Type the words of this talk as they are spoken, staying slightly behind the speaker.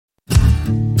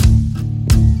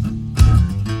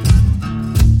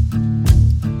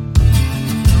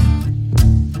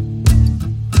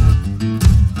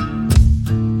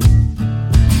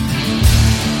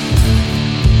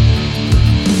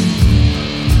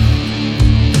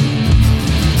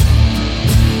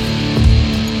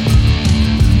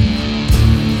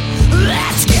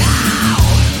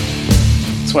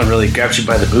This one really grabs you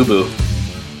by the boo-boo.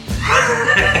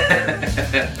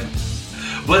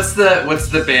 What's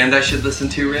the band I should listen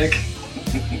to, Rick?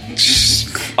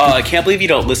 I can't believe you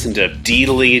don't listen to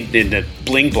Deedly and the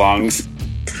Bling Blongs.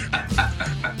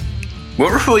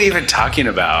 What were we even talking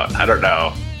about? I don't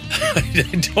know.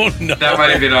 I don't know. That might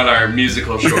have been on our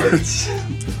musical shorts.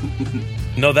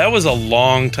 No, that was a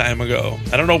long time ago.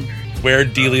 I don't know where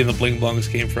Deedly and the Bling Blongs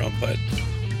came from, but...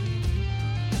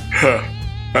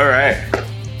 All right.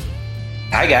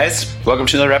 Hi, guys. Welcome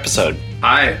to another episode.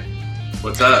 Hi.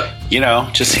 What's up?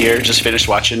 Just here. Just finished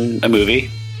watching a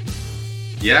movie.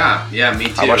 Yeah, me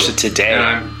too. I watched it today. And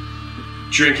I'm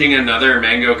drinking another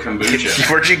mango kombucha.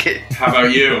 Where'd you get... How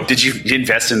about you? Did you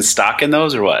invest in stock in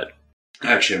those or what?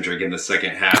 Actually, I'm drinking the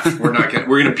second half. We're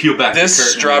gonna peel back This the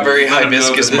curtain. strawberry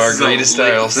hibiscus margarita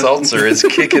style seltzer is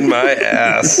kicking my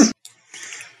ass.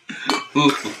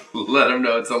 Let them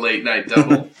know it's a late night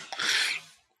double.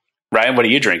 Ryan, what are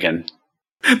you drinking?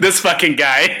 This fucking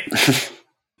guy.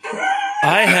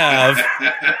 I have...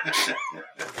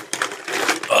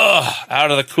 out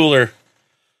of the cooler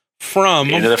from...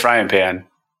 Into the frying pan.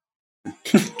 I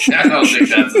don't think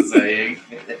that's a saying.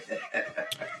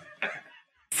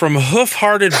 From Hoof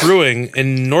Hearted Brewing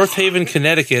in North Haven,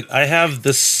 Connecticut, I have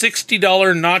the $60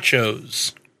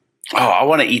 nachos. Oh, I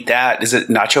want to eat that. Is it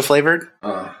nacho flavored?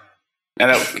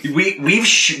 We've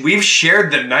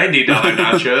shared the $90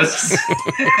 nachos.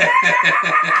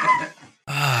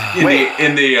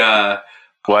 in the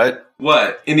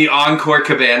what? In the Encore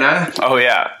Cabana? Oh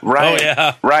yeah, Ryan. Oh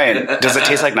yeah, Ryan. Does it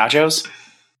taste like nachos?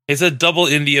 It's a double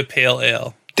India Pale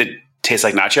Ale. Did it taste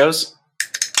like nachos?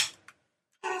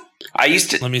 I used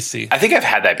to. Let me see. I think I've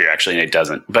had that beer actually, and it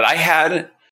doesn't. But I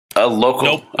had a local.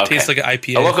 Nope. Okay. Tastes like an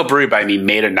IPA. A local brewery by me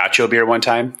made a nacho beer one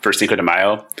time for Cinco de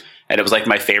Mayo, and it was like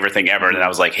my favorite thing ever. And I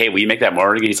was like, "Hey, will you make that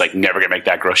more?" And he's like, "Never gonna make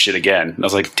that gross shit again." And I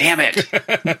was like, "Damn it!"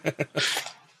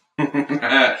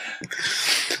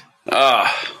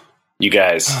 You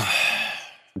guys,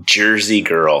 Jersey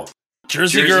Girl.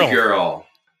 Jersey Girl.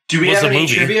 Do we have any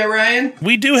trivia, Ryan?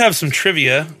 We do have some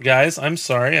trivia, guys. I'm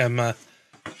sorry. I'm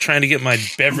trying to get my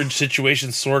beverage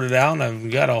situation sorted out.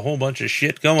 I've got a whole bunch of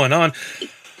shit going on.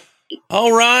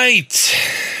 All right.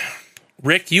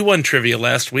 Rick, you won trivia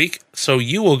last week, so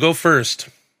you will go first.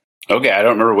 Okay, I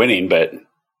don't remember winning, but...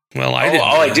 Well, I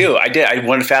didn't. I did. I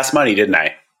won Fast Money, didn't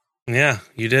I? Yeah,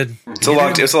 you did. It's a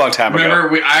long time ago.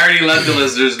 Remember, I already let the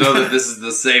listeners know that this is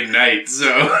the same night,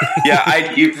 so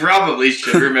yeah, you probably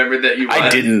should remember that you won. I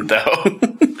didn't, though.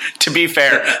 To be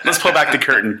fair, let's pull back the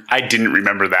curtain. I didn't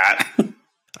remember that.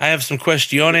 I have some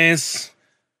questiones.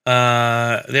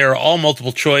 They are all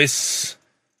multiple choice.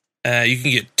 You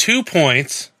can get 2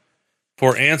 points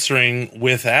for answering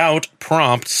without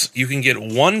prompts. You can get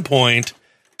 1 point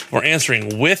for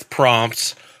answering with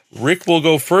prompts. Rick will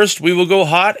go first. We will go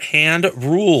hot hand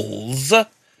rules.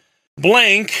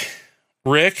 Blank,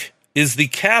 Rick, is the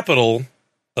capital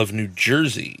of New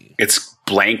Jersey. It's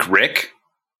blank Rick?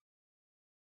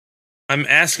 I'm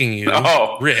asking you,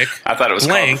 Rick. I thought it was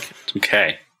blank.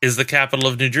 Okay. Is the capital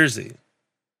of New Jersey.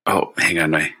 Oh, hang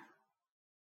on, May.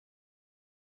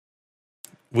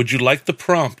 Would you like the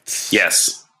prompts?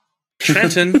 Yes.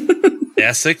 Trenton,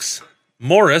 Essex,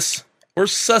 Morris, or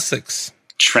Sussex?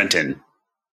 Trenton.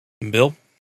 Bill?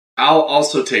 I'll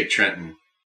also take Trenton.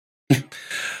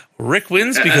 Rick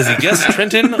wins because he guessed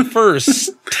Trenton first.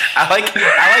 I like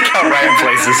how Ryan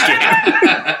plays this game.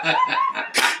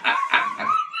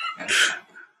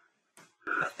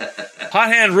 Hot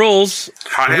hand rules.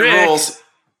 Hot hand Rick, rules.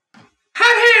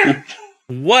 Hot hand.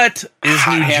 What is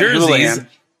Hot New hand Jersey's Houlihan.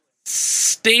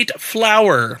 state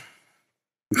flower?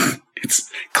 It's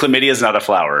chlamydia is not a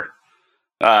flower.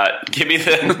 Give me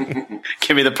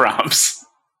the prompts.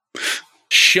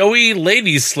 Showy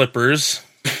ladies slippers,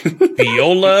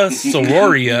 Viola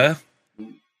sororia,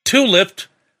 tulip,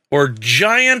 or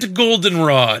giant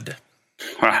goldenrod?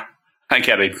 I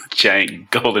got a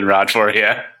giant goldenrod for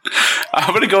you. I'm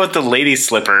going to go with the lady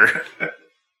slipper.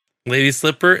 Lady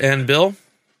slipper and Bill?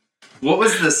 What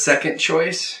was the second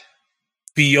choice?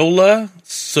 Viola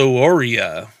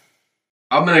sororia.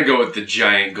 I'm going to go with the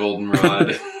giant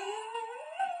goldenrod.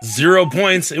 0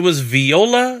 points. It was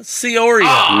Viola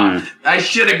sororia. I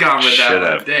should have gone with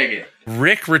that one. Dang it.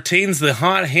 Rick retains the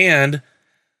hot hand.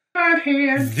 Hot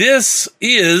hand. This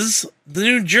is the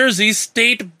New Jersey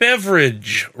state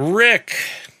beverage. Rick.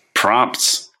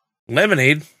 Prompts.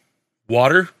 Lemonade,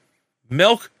 water,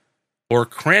 milk, or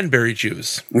cranberry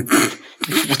juice?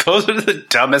 Those are the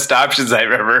dumbest options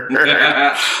I've ever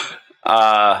heard.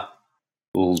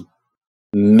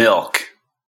 Milk.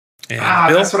 And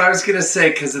Bill? That's what I was going to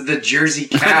say because of the Jersey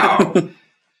cow.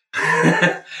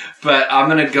 but I'm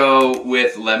going to go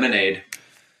with lemonade.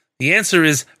 The answer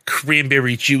is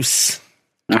cranberry juice.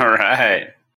 All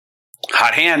right.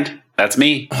 Hot hand. That's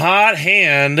me. Hot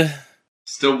hand.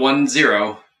 Still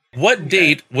 1-0. What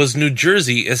date was New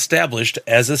Jersey established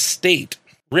as a state?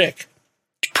 Rick.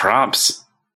 Prompts.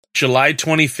 July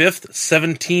 25th,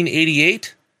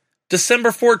 1788. December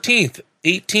 14th,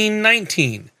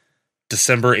 1819.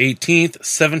 December 18th,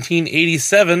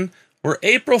 1787. Or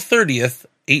April 30th,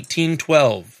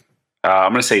 1812.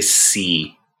 I'm going to say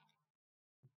C.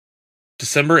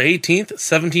 December 18th,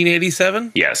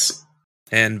 1787. Yes.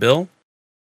 And Bill?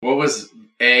 What was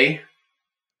A?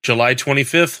 July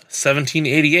 25th,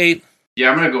 1788.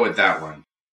 Yeah, I'm going to go with that one.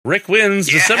 Rick wins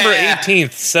Yeah! December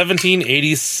 18th,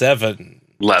 1787.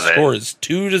 Love it. Score is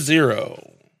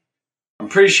 2-0. I'm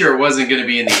pretty sure it wasn't going to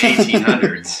be in the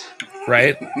 1800s.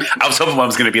 Right? I was hoping one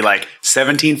was going to be like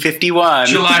 1751.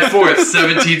 July 4th,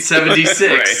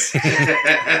 1776. Or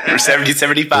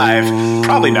 1775.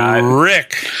 Probably not.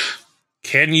 Rick,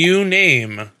 can you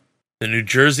name the New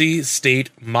Jersey state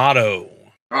motto?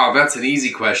 Oh, that's an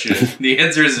easy question. The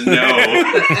answer is no.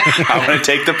 I'm going to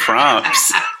take the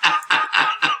prompts.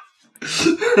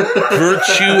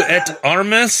 Virtue et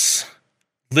armis,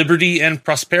 liberty and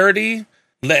prosperity,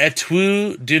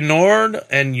 l'etu de nord,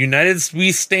 and united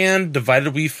we stand,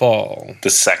 divided we fall. The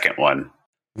second one.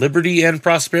 Liberty and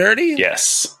prosperity?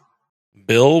 Yes.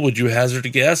 Bill, would you hazard a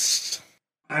guess?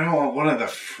 I don't want one of the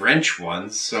French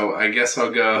ones, so I guess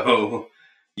I'll go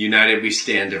united we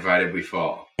stand, divided we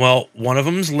fall. Well, one of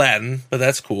them's Latin, but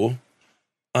that's cool.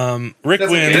 Rick That's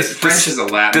okay. wins. French is a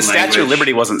Latin The Statue of language.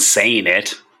 Liberty wasn't saying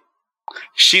it.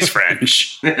 She's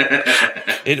French.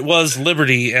 It was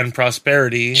liberty and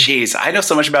prosperity. Jeez, I know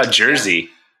so much about Jersey.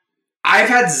 I've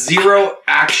had zero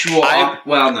actual.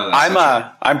 Well, no, that's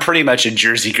not I'm pretty much a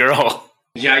Jersey girl.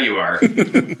 true. Yeah, you are.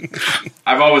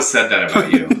 I've always said that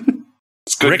about you.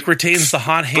 Rick retains the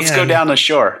hot hand. Let's go down the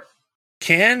shore.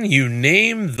 Can you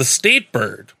name the state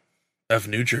bird of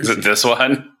New Is Jersey? it this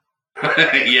one?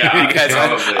 Yeah, You guys,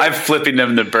 probably. I'm flipping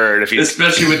them to bird. If you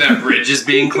Especially when that bridge is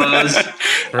being closed.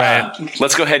 Right.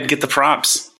 let's go ahead and get the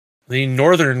prompts. The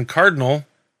northern cardinal,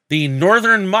 the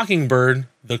northern mockingbird,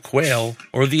 the quail,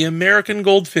 or the American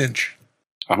goldfinch.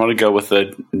 I'm going to go with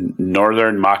the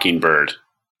northern mockingbird.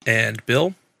 And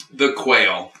Bill? The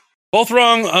quail. Both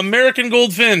wrong. American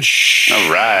goldfinch.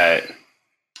 All right.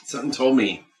 Something told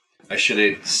me I should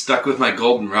have stuck with my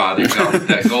goldenrod and gone with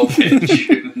that goldfinch.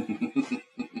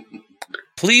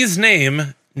 Please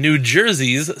name New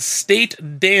Jersey's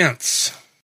state dance.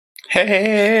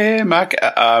 Hey,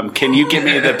 can you give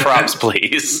me the prompts,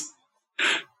 please?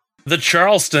 The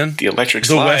Charleston, The electric the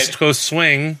slide. West Coast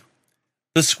swing,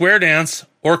 the square dance,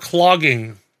 or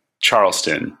clogging.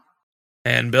 Charleston.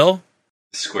 And Bill?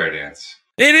 Square dance.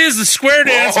 It is the square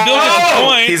dance. Bill gets a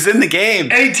point. He's in the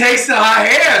game. And he takes the hot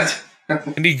hand.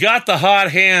 And he got the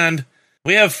hot hand.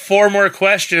 We have 4 more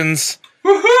questions.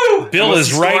 Woohoo! Bill What's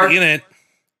is the right score? in it.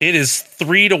 It is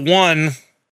 3-1.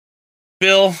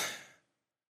 Bill,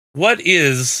 what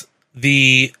is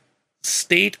the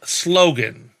state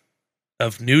slogan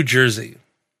of New Jersey?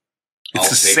 It's I'll the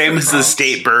take same the as the prompts.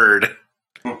 state bird.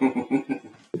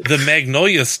 The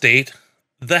Magnolia State,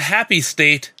 the Happy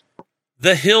State,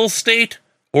 the Hill State,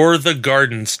 or the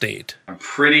Garden State? I'm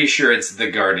pretty sure it's the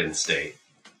Garden State.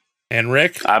 And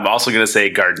Rick? I'm also going to say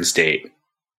Garden State.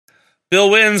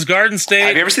 Bill wins Garden Have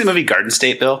State. you ever seen the movie Garden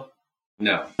State, Bill?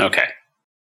 No. Okay.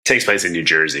 Takes place in New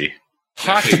Jersey.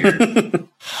 Hot, Figured.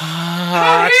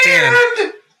 hot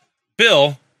hand.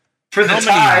 Bill, For the How many?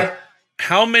 tie.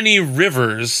 how many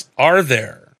rivers are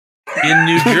there in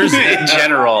New Jersey? In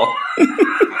general.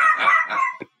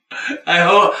 I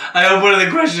hope one of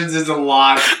the questions is a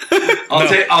lot.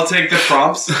 I'll take the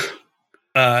prompts.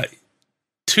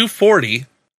 240,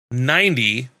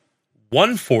 90,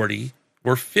 140,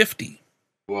 or 50.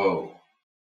 Whoa.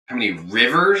 How many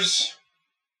rivers?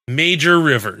 Major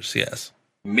rivers, yes.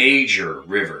 Major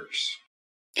rivers.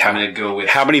 I'm going to go with...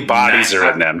 How many bodies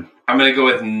are in them? I'm going to go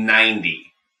with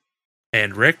 90.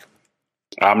 And Rick?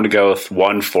 I'm going to go with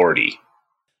 140.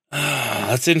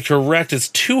 That's incorrect. It's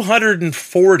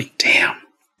 240. Damn.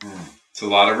 It's a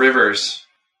lot of rivers.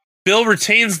 Bill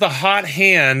retains the hot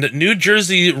hand. New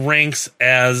Jersey ranks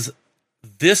as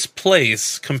this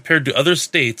place compared to other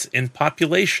states in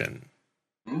population.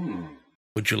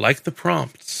 Would you like the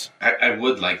prompts? I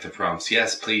would like the prompts.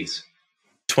 Yes, please.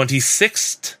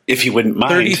 26th, If you wouldn't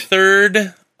mind.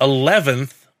 33rd,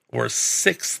 11th, or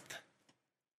 6th?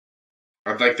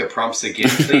 I'd like the prompts again,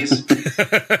 please.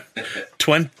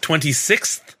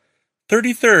 26th,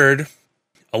 33rd,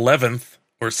 11th,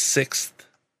 or 6th?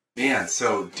 Man,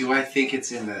 so do I think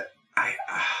it's in the...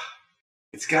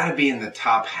 It's got to be in the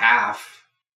top half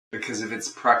because of its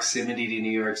proximity to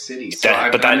New York City. So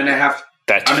I'm gonna have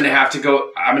to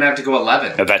go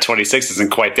 11. That 26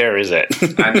 isn't quite there, is it?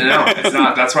 I know it's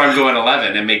not. That's why I'm going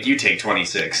 11 and make you take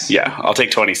 26. Yeah, I'll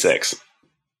take 26.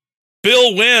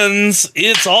 Bill wins.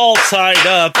 It's all tied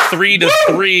up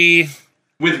 3-3.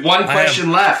 With one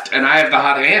question left, and I have the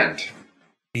hot hand.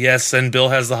 Yes, and Bill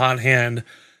has the hot hand.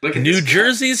 Look at New this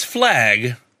Jersey's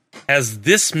flag has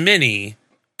this many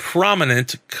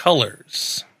prominent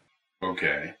colors.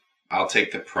 Okay, I'll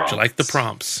take the prompts. Would you like the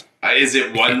prompts? Is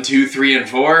it 1, 2, 3, and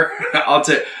 4? I'll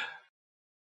take.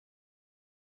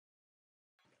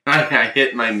 I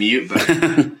hit my mute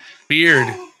button. Weird.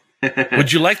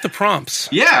 Would you like the prompts?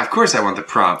 Yeah, of course I want the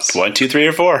prompts. 1, 2, 3,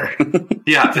 or 4.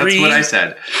 Yeah, that's 3, what I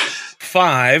said.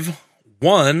 5,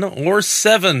 1, or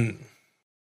 7.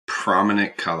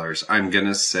 Prominent colors. I'm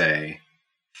gonna say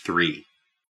 3.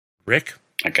 Rick?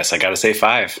 I guess I gotta say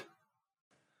 5.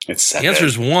 It's 7. The answer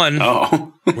is 1.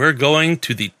 Oh. We're going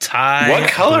to the tie. What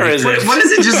color is it? What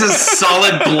is it? Just a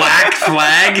solid black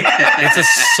flag? It's a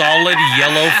solid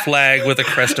yellow flag with a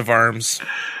crest of arms.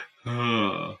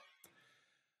 Oh.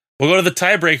 We'll go to the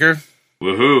tiebreaker.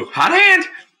 Woohoo. Hot hand!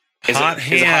 Is it hot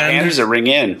hand or does it ring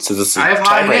in? So this is I have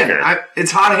hot hand.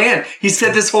 It's hot hand. He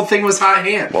said this whole thing was hot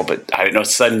hand. Well, but I didn't know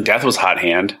sudden death was hot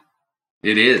hand.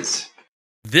 It is.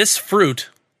 This fruit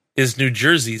is New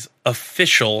Jersey's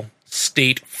official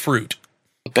state fruit.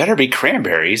 It better be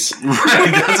cranberries.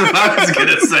 Right, that's what I was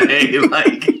gonna say.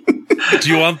 Like, do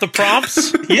you want the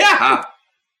prompts? Yeah.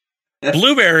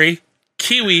 Blueberry,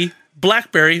 kiwi,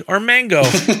 blackberry, or mango?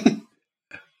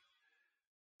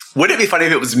 Wouldn't it be funny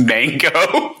if it was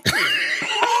mango?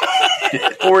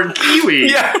 Or kiwi.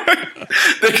 Yeah.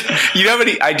 You know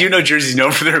I do know Jersey's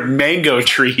known for their mango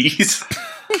trees.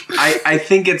 I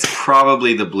think it's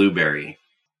probably the blueberry.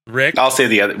 Rick? I'll say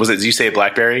the other. Was it? Did you say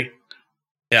blackberry?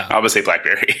 Yeah. I'm going to say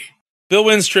blackberry. Bill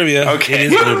wins trivia. Okay.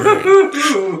 It is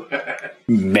blueberry.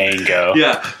 Mango.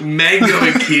 Yeah, mango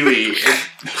and kiwi.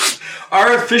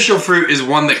 Our official fruit is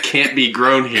one that can't be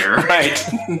grown here. Right.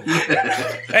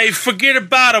 Hey, forget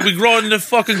about it. We grow it in the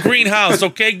fucking greenhouse,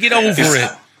 okay? Get over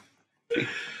it.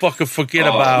 Fucking forget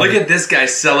about look it. at this guy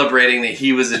celebrating that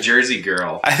he was a Jersey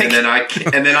girl, and then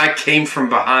I came from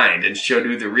behind and showed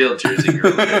who the real Jersey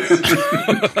girl is.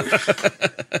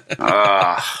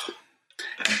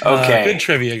 Okay. Good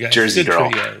trivia, guys. Jersey good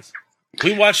girl. Trivia.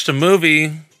 We watched a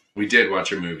movie. We did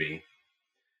watch a movie.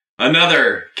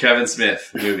 Another Kevin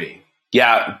Smith movie.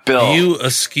 Yeah, Bill. You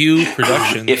Askew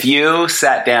Productions. If you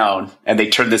sat down and they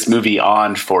turned this movie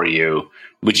on for you,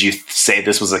 would you say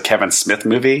this was a Kevin Smith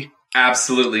movie?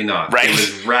 Absolutely not. Right. It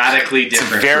was radically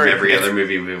different from every other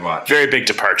movie we've watched. Very big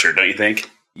departure, don't you think?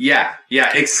 Yeah,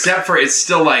 except for it's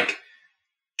still like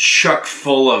chock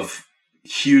full of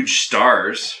huge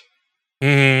stars.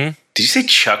 Mm-hmm. Did you say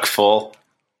chuck full?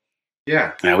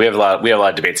 Yeah. Yeah, we have a lot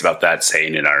of debates about that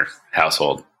saying in our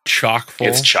household. Chock full.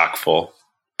 It's chock full,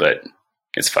 but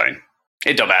it's fine.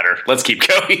 It don't matter. Let's keep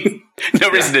going. No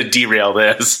reason to derail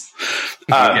this.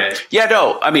 Okay. Yeah,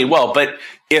 no. I mean, well, but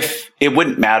if it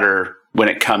wouldn't matter when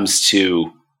it comes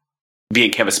to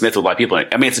being Kevin Smith with a lot of people in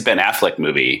it. I mean, it's a Ben Affleck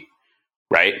movie,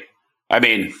 right? I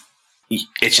mean,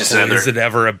 it's just another. Is it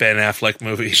ever a Ben Affleck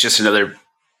movie? It's just another,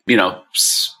 you know.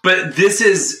 But this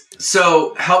is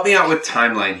so. Help me out with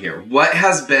timeline here. What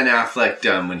has Ben Affleck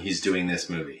done when he's doing this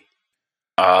movie?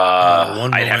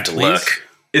 I'd have to look.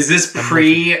 Is this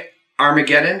pre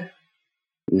Armageddon?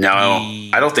 No,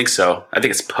 I don't think so. I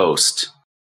think it's post.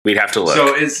 We'd have to look.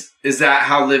 So is that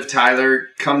how Liv Tyler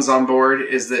comes on board?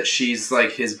 Is that she's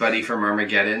like his buddy from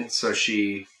Armageddon? So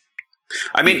he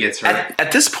gets her.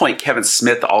 At this point, Kevin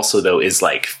Smith also though is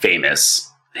like famous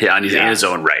in his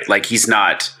own right. Like he's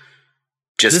not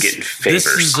just getting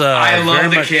favors. I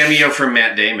love the cameo from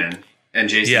Matt Damon and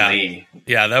Jason Lee.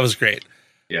 Yeah, that was great.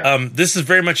 Yeah. This is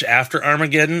very much after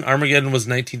Armageddon. Armageddon was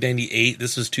 1998.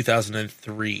 This was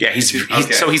 2003. Yeah,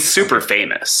 so he's super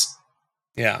famous.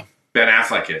 Yeah. Ben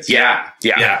Affleck is. Yeah.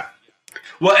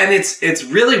 Well, and it's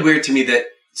really weird to me that,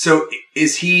 so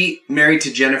is he married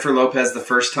to Jennifer Lopez the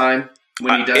first time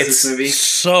when he does this movie?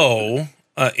 So,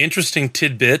 interesting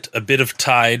tidbit, a bit of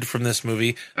Tide from this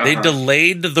movie. They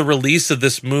delayed the release of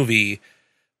this movie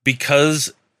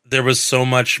because there was so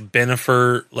much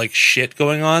Bennifer like shit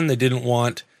going on. They didn't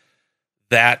want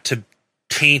that to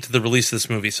taint the release of this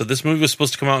movie. So this movie was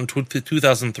supposed to come out in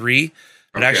 2003.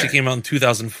 It actually came out in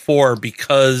 2004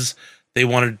 because they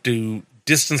wanted to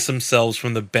distance themselves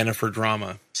from the Bennifer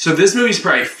drama. So this movie's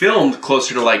probably filmed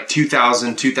closer to like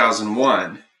 2000,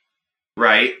 2001.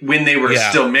 right? When they were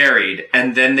still married,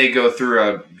 and then they go through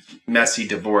a messy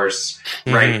divorce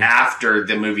right after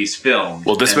the movie's filmed.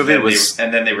 Well, this movie was...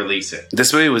 and then they release it.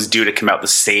 This movie was due to come out the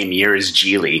same year as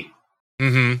Geely.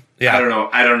 Mm-hmm. Yeah.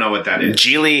 I don't know what that is.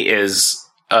 Geely is...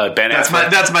 Ben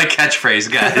Affleck. That's my catchphrase,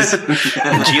 guys.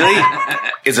 Geely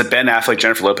is a Ben Affleck,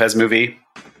 Jennifer Lopez movie.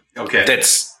 Okay.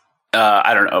 That's,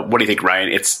 I don't know. What do you think, Ryan?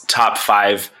 It's top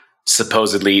 5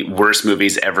 supposedly worst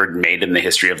movies ever made in the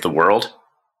history of the world.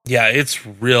 Yeah, it's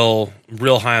real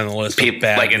high on the list.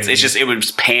 It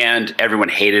was panned. Everyone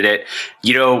hated it.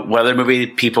 You know what other movie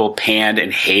people panned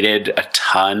and hated a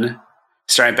ton,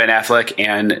 starring Ben Affleck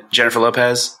and Jennifer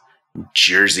Lopez?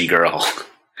 Jersey Girl.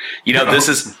 You know, this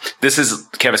is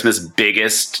Kevin Smith's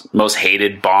biggest, most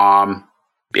hated bomb.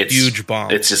 It's huge bomb.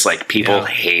 It's just like people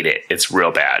hate it. It's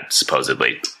real bad,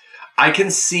 supposedly. I can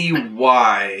see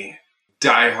why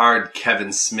diehard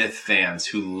Kevin Smith fans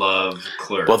who love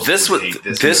Clerks. Well, this was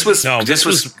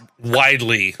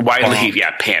widely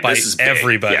panned. By this is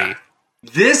everybody. Yeah.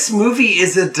 This movie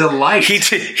is a delight.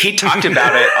 He talked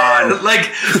about it on...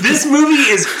 this movie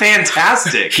is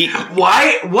fantastic.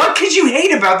 What could you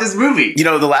hate about this movie? You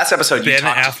know, the last episode Ben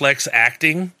Affleck's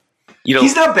acting. You know,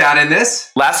 he's not bad in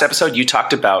this. Last episode you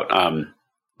talked about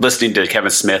listening to Kevin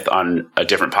Smith on a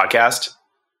different podcast.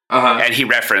 And he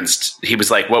was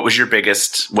like, what was your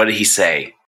biggest... What did he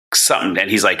say? Something.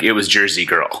 And he's like, it was Jersey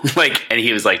Girl. And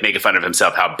he was like making fun of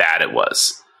himself how bad it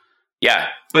was. Yeah.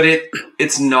 But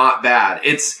it's not bad.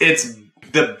 It's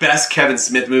the best Kevin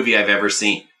Smith movie I've ever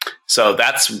seen. So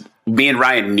that's me and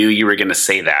Ryan knew you were going to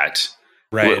say that.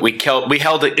 Right. We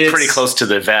held it pretty close to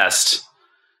the vest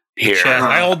here.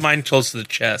 I hold mine close to the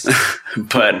chest.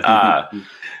 But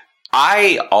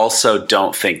I also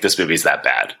don't think this movie is that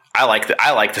bad. I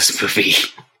like this movie.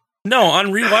 No,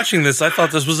 on rewatching this, I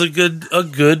thought this was a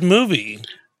good movie.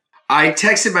 I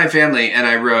texted my family and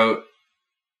I wrote,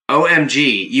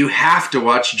 OMG, you have to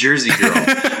watch Jersey Girl.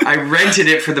 I rented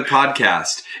it for the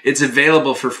podcast. It's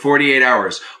available for 48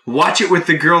 hours. Watch it with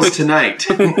the girls tonight.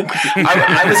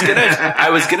 I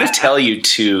was gonna tell you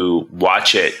to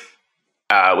watch it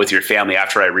with your family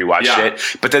after I rewatched it,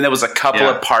 but then there was a couple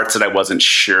of parts that I wasn't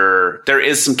sure. There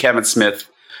is some Kevin Smith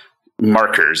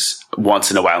markers once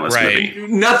in a while in this movie.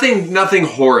 Nothing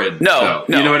horrid. No,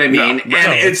 you know what I mean? No,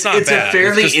 and it's a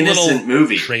fairly innocent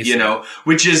movie, you know,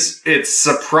 it's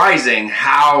surprising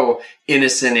how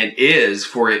innocent it is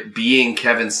for it being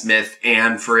Kevin Smith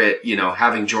and for it, you know,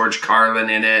 having George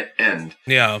Carlin in it and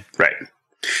right.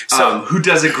 So who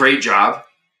does a great job.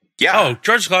 Yeah. Oh,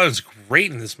 George Carlin's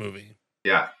great in this movie.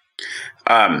 Yeah.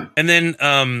 And then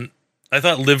I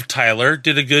thought Liv Tyler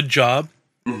did a good job.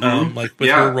 With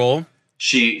her role.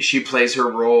 She plays her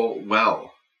role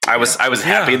well. I was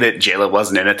happy that J-Lo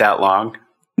wasn't in it that long.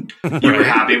 You were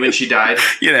happy when she died?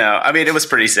 You know, I mean, it was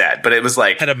pretty sad, but it was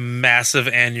like... Had a massive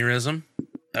aneurysm.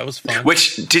 That was fun.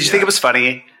 Which, did you think it was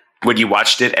funny when you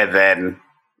watched it and then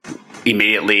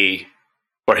immediately,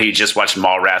 or he just watched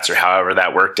Mallrats or however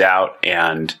that worked out,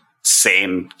 and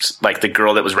same, like the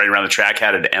girl that was running around the track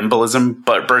had an embolism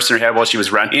but burst in her head while she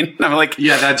was running. And I'm like,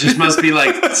 yeah, that just must be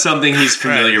like something he's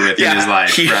familiar with in his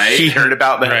life, right? He heard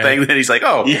about that thing, then he's like,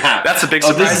 oh, yeah, that's a big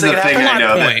surprise. This is the thing I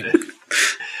know.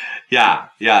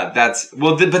 That's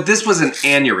but this was an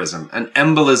aneurysm. An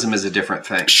embolism is a different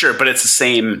thing. Sure, but it's the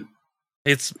same.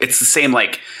 It's the same.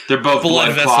 Like they're both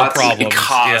blood vessel clots problems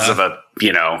because of a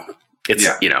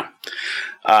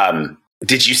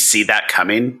Did you see that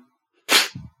coming?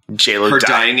 J-Lo her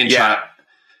dying in child.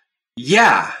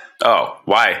 Yeah. Oh,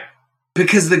 why?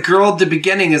 Because the girl at the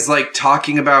beginning is like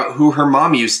talking about who her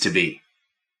mom used to be.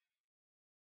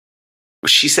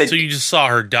 She said. So you just saw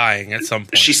her dying at some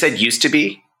point. She said used to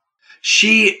be.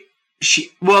 She's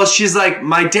like,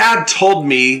 my dad told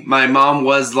me my mom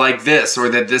was like this, or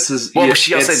that this is. Well,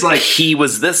 she also said like he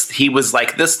was this. He was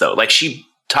like this though. Like she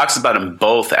talks about them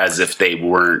both as if they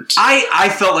weren't. I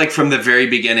felt like from the very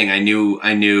beginning, I knew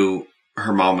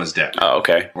her mom was dead. Oh,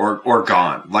 okay. Or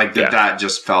gone. Like that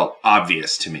just felt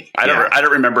obvious to me. I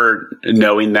don't remember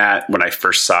knowing that when I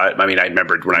first saw it. I mean, I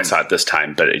remembered when I saw it this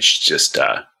time, but it's just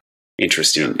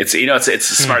interesting. It's a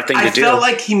smart thing to do. I felt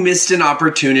like he missed an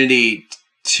opportunity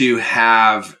to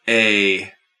have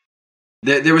there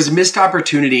was a missed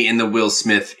opportunity in the Will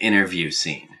Smith interview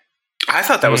scene. I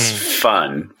thought that was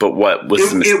fun, but what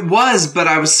was it was, but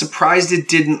I was surprised it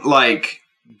didn't like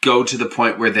go to the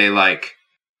point where they like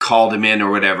called him in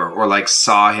or whatever, or like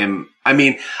saw him. I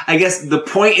mean, I guess the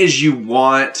point is you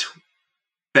want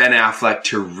Ben Affleck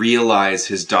to realize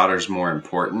his daughter's more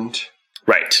important.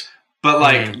 Right. But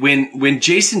like when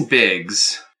Jason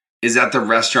Biggs is at the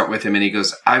restaurant with him and he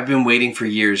goes, I've been waiting for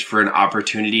years for an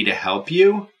opportunity to help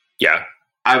you. Yeah.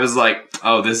 I was like,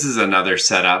 oh, this is another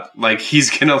setup. Like, he's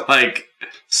gonna, like,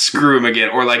 screw him again.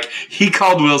 Or, like, he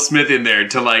called Will Smith in there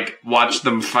to, like, watch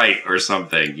them fight or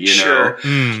something, you know?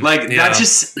 Like,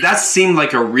 that seemed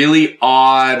like a really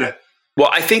odd... Well,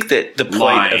 I think that the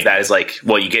point of that is, like,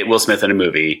 well, you get Will Smith in a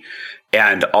movie,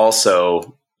 and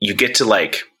also you get to,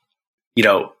 like, you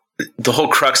know, the whole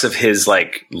crux of his,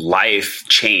 like, life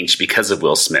changed because of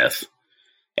Will Smith.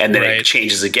 And then it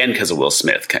changes again because of Will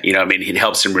Smith. You know, I mean, it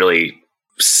helps him really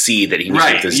see that he needs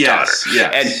with his daughter.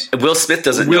 Yes. And Will Smith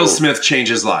doesn't Will Smith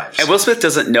changes lives. And Will Smith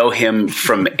doesn't know him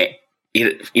from,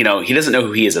 you know, he doesn't know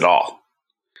who he is at all.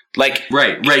 Like,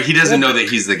 right. He doesn't know that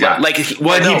he's the guy. Like, he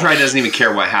probably doesn't even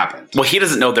care what happened. Well, he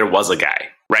doesn't know there was a guy,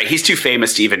 right? He's too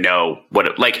famous to even know what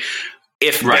it, like,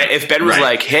 if Ben was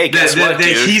like, hey, guess what,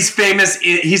 dude? He's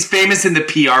famous in the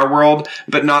PR world,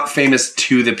 but not famous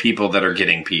to the people that are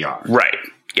getting PR. Right.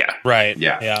 Yeah. Right.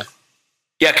 Yeah.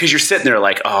 Yeah, because you're sitting there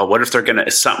like, oh, what if they're going to,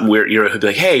 something weird, you're be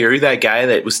like, hey, are you that guy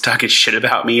that was talking shit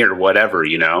about me or whatever,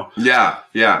 you know? Yeah.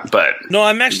 But. No,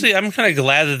 I'm kind of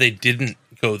glad that they didn't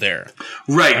go there.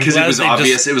 Right, because it was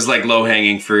obvious. It was like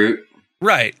low-hanging fruit.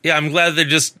 Right. Yeah, I'm glad they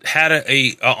just had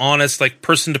a honest, like,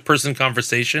 person-to-person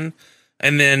conversation.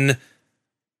 And then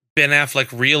Ben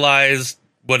Affleck realized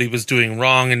what he was doing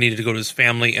wrong and needed to go to his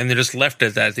family, and they just left it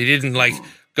at that. They didn't, like,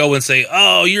 go and say,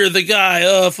 oh, you're the guy,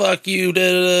 oh, fuck you,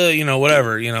 da, da, da, you know,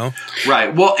 whatever, you know?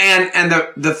 Right. Well, and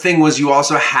the thing was, you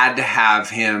also had to have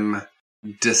him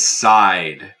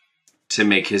decide to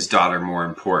make his daughter more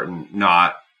important,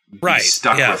 not be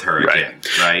stuck with her again,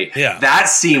 right? Yeah. That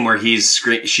scene where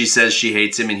she says she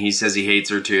hates him and he says he hates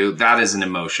her too, that is an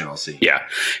emotional scene. Yeah.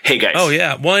 Hey, guys. Oh,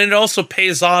 yeah. Well, and it also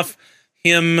pays off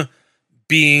him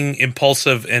being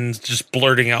impulsive and just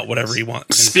blurting out whatever he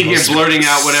wants. Speaking of blurting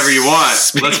out whatever you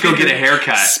want, let's go get a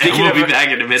haircut and we'll be back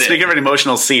in a minute. Speaking of an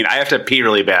emotional scene, I have to pee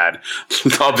really bad.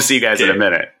 I'll see you guys in a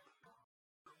minute.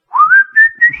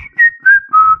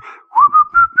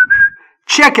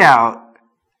 Check out.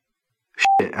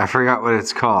 Shit, I forgot what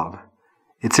it's called.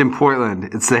 It's in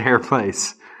Portland. It's the hair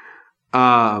place.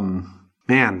 Man,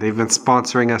 they've been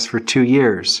sponsoring us for 2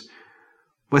 years.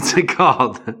 What's it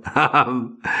called?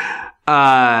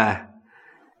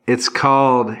 It's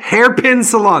called Hairpin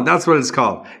Salon. That's what it's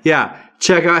called. Yeah,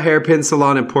 check out Hairpin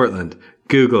Salon in Portland.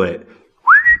 Google it.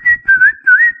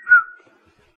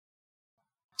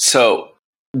 So,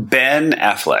 Ben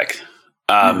Affleck.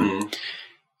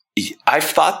 I've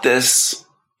thought this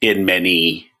in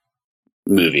many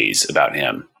movies about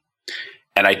him,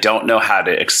 and I don't know how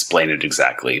to explain it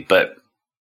exactly, but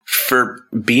for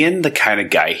being the kind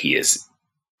of guy he is,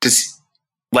 just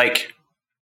like,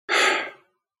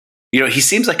 you know, he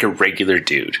seems like a regular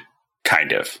dude,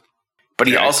 kind of, but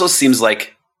he also seems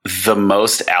like the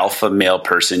most alpha male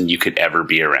person you could ever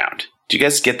be around. Do you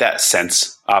guys get that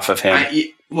sense off of him?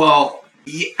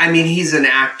 I mean, he's an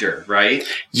actor, right?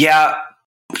 Yeah.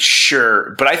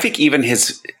 Sure, but I think even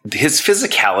his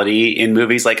physicality in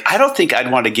movies, like, I don't think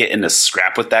I'd want to get in a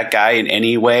scrap with that guy in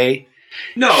any way.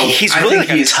 No, he's really like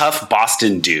a tough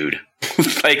Boston dude.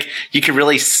 Like, you can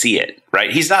really see it,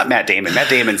 right? He's not Matt Damon. Matt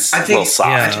Damon's a little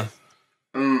soft.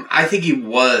 Yeah. I think he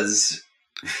was.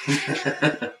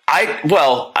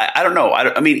 I don't know.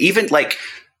 I mean, even like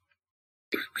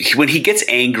when he gets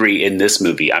angry in this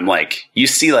movie, I'm like, you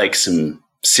see like some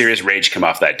serious rage come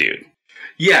off that dude.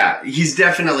 Yeah, he's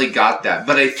definitely got that.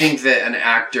 But I think that an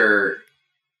actor,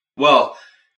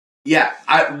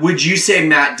 would you say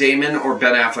Matt Damon or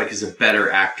Ben Affleck is a better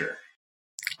actor?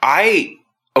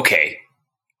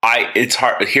 It's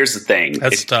hard. Here's the thing.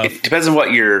 That's tough. It depends on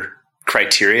what your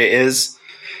criteria is.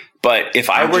 But if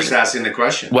I were just asking the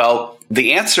question. Well,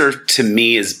 the answer to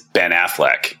me is Ben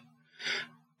Affleck.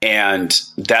 And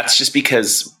that's just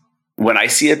because when I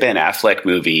see a Ben Affleck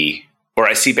movie, or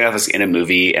I see Ben Affleck in a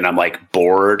movie and I'm like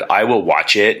bored, I will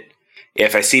watch it.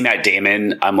 If I see Matt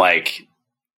Damon, I'm like,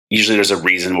 usually there's a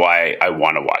reason why I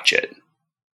want to watch it.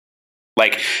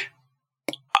 Like,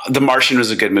 The Martian was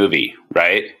a good movie,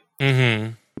 right?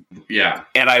 Mm-hmm. Yeah.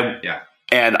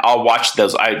 And I'll watch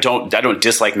those. I don't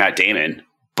dislike Matt Damon,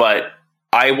 but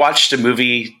I watched a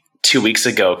movie 2 weeks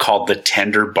ago called The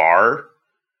Tender Bar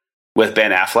with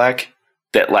Ben Affleck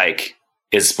that like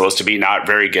is supposed to be not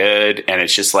very good, and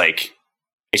it's just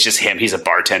him. He's a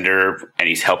bartender and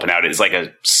he's helping out. It's like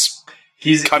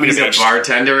he's a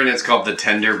bartender, and it's called The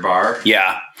Tender Bar.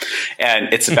 Yeah,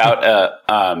 and it's about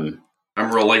I'm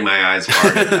rolling my eyes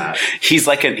hard at that. He's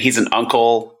an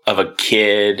uncle of a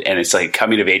kid, and it's like a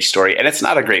coming of age story, and it's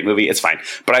not a great movie. It's fine,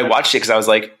 but I watched it because I was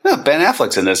like, oh, Ben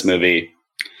Affleck's in this movie.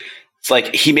 It's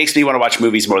like he makes me want to watch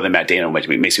movies more than Matt Damon makes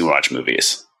me want to watch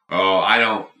movies. Oh, I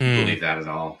don't believe that at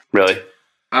all. Really?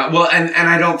 Well, and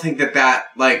I don't think that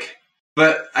like,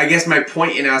 but I guess my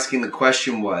point in asking the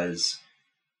question was,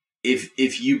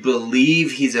 if you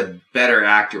believe he's a better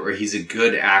actor or he's a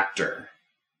good actor,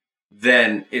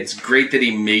 then it's great that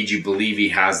he made you believe he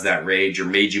has that rage or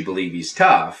made you believe he's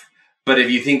tough. But if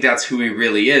you think that's who he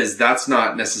really is, that's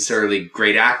not necessarily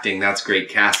great acting. That's great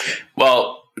casting.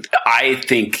 Well, I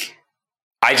think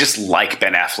I just like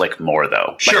Ben Affleck more,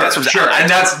 though. Sure, like, and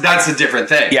that's a different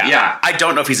thing. Yeah. I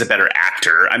don't know if he's a better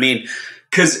actor. I mean,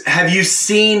 because have you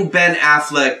seen Ben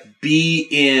Affleck be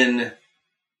in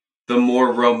the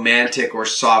more romantic or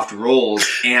soft roles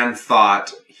and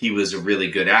thought he was a really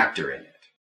good actor in it?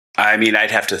 I mean,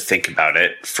 I'd have to think about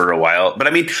it for a while. But I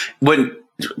mean, when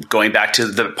going back to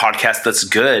the podcast That's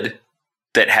Good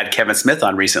that had Kevin Smith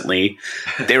on recently,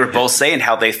 they were both saying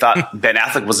how they thought Ben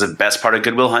Affleck was the best part of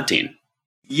Good Will Hunting.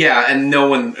 Yeah, and no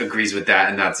one agrees with that,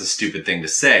 and that's a stupid thing to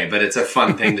say, but it's a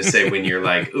fun thing to say when you're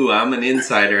like, ooh, I'm an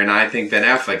insider, and I think Ben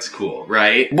Affleck's cool,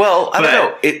 right? Well, I don't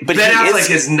know. But Ben Affleck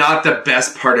is not the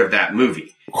best part of that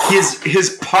movie.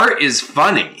 His part is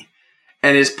funny,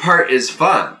 and his part is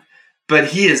fun, but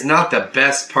he is not the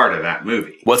best part of that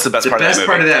movie. What's the best part of that movie? The best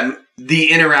part of that,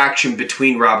 the interaction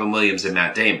between Robin Williams and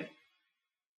Matt Damon.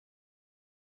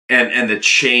 And the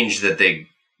change that they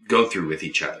go through with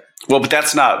each other. Well, but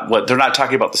that's not what they're not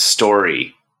talking about the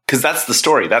story, because that's the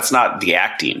story. That's not the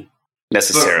acting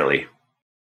necessarily.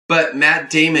 But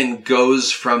Matt Damon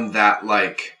goes from that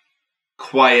like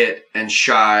quiet and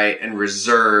shy and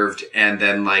reserved, and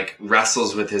then like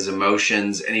wrestles with his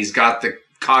emotions, and he's got the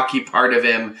cocky part of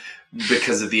him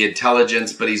because of the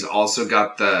intelligence, but he's also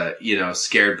got the,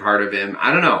 scared part of him.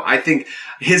 I don't know. I think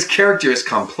his character is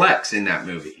complex in that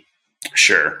movie.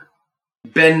 Sure.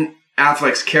 Ben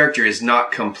Affleck's character is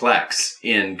not complex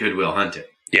in Good Will Hunting.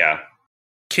 Yeah.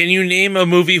 Can you name a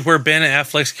movie where Ben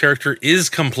Affleck's character is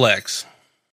complex?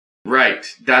 Right.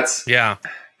 That's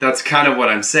kind of what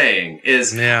I'm saying.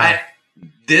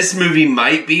 This movie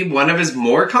might be one of his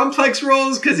more complex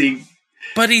roles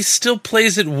but he still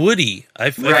plays it Woody. I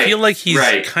feel like he's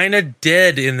kind of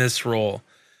dead in this role.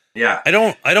 Yeah. I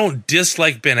don't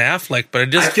dislike Ben Affleck, but I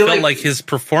just felt like his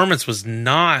performance was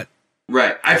not.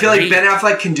 Right. I feel like Ben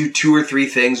Affleck can do 2 or 3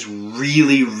 things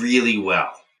really, really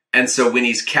well. And so when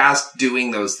he's cast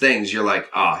doing those things, you're like,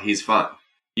 he's fun.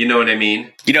 You know what I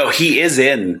mean? He is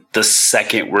in the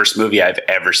second worst movie I've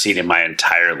ever seen in my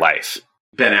entire life.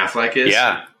 Ben Affleck is?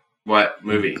 Yeah. What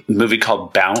movie? A movie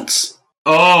called Bounce.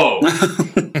 Oh!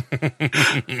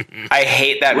 I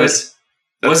hate that movie.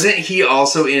 Wasn't he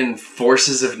also in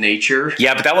Forces of Nature?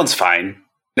 Yeah, but that one's fine.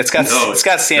 It's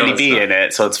got Sandy B in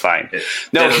it, so it's fine.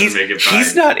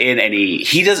 He's not in any.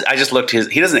 He does. I just looked.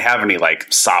 He doesn't have any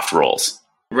like soft roles.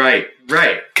 Right.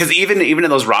 Because even in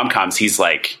those rom-coms, he's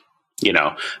like,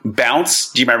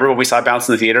 Bounce. Do you remember when we saw Bounce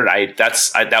in the theater? I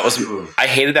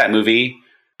hated that movie.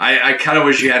 I kind of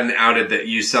wish you hadn't outed that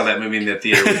you saw that movie in the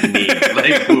theater with me.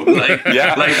 Like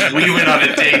we went on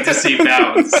a date to see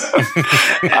Bounce.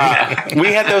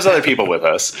 We had those other people with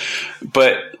us,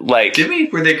 but like, did we?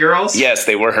 Were they girls? Yes,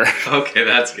 they were. Okay,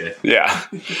 that's good. Yeah,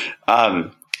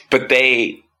 but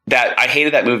I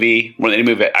hated that movie more than any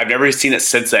movie. I've never seen it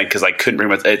since then because I couldn't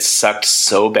remember. It sucked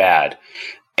so bad,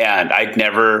 and I'd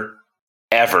never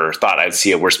ever thought I'd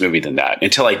see a worse movie than that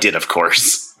until I did. Of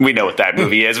course, we know what that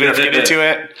movie is. We don't have to get into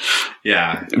it.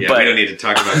 Yeah, but we don't need to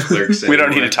talk about Clerks. We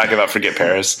don't need to talk about Forget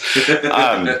Paris.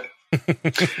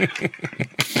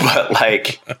 But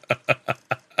like,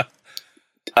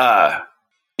 I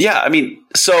mean,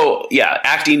 so yeah,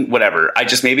 acting, whatever.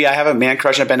 Maybe I have a man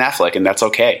crush on Ben Affleck, and that's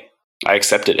okay. I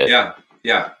accepted it. Yeah,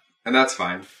 and that's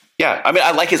fine. Yeah, I mean,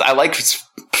 I like his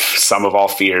Sum of All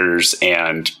Fears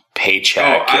and Paycheck.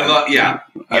 Oh,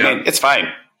 I mean, it's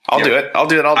fine. I'll do it. I'll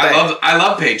do it all day. I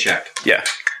love Paycheck. Yeah,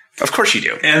 of course you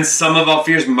do. And Sum of All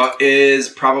Fears is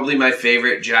probably my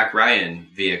favorite Jack Ryan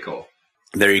vehicle.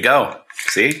 There you go.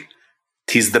 See,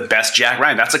 he's the best Jack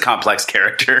Ryan. That's a complex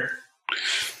character.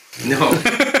 No,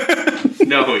 it's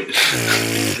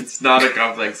not a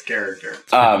complex character.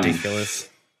 Ridiculous.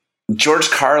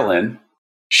 George Carlin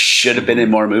should have been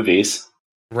in more movies,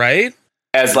 right?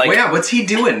 As like, what's he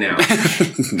doing now?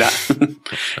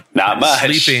 not much.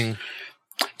 Sleeping.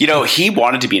 He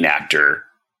wanted to be an actor,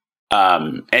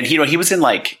 and he was in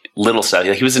like little stuff.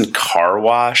 Like, he was in Car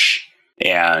Wash,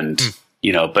 and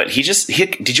but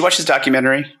did you watch his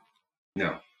documentary?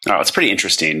 No. Oh, it's pretty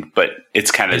interesting, but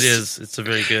it's kind of It's a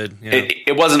very good. Yeah.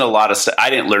 It wasn't a lot of stuff. I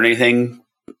didn't learn anything,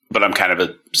 but I'm kind of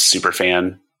a super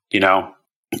fan.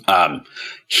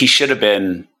 He should have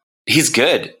been. He's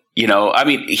good. I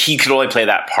mean, he could only play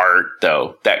that part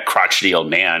though. That crotchety old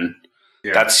man.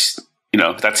 Yeah. That's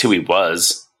who he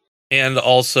was. And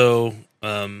also,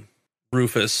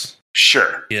 Rufus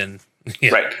Sure. in.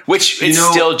 Yeah. Right. Which is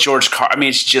still George Carlin. I mean,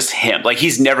 it's just him. Like,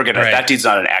 he's never going to, that dude's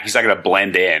not an actor. He's not going to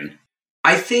blend in.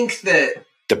 I think that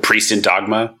the priest in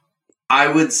Dogma. I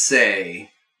would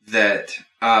say that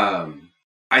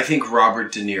I think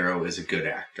Robert De Niro is a good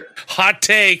actor. Hot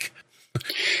take.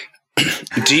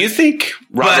 Do you think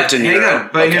Robert De Niro? Hang on,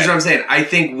 but here's what I'm saying. I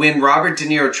think when Robert De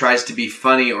Niro tries to be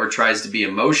funny or tries to be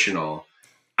emotional,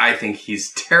 I think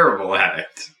he's terrible at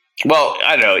it. Well,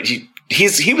 I don't know.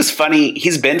 He was funny.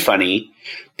 He's been funny.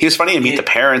 He was funny in Meet the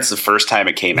Parents the first time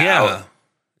it came out.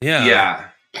 Yeah.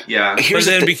 But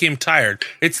then became tired.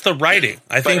 It's the writing.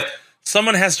 I think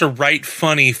someone has to write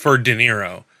funny for De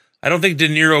Niro. I don't think De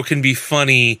Niro can be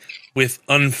funny with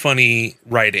unfunny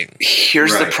writing.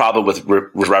 Here's the problem with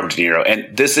Robert De Niro,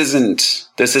 and this isn't.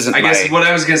 I guess what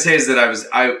I was going to say is that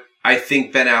I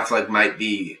think Ben Affleck might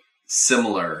be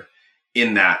similar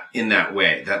in that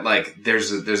way. That like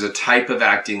there's a type of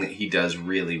acting that he does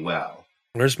really well.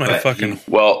 Where's my fucking here's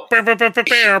what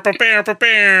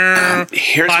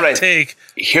I take.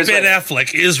 Ben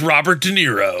Affleck is Robert De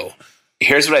Niro.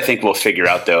 Here's what I think we'll figure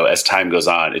out, though, as time goes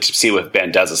on, to see if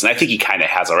Ben does this. And I think he kind of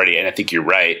has already, and I think you're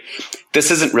right. This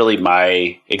isn't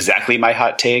really exactly my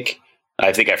hot take.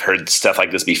 I think I've heard stuff like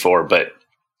this before, but,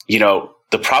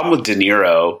 the problem with De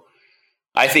Niro,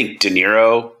 I think De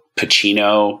Niro,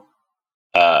 Pacino,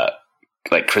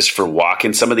 like Christopher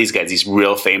Walken, some of these guys, these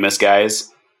real famous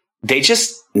guys, they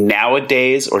just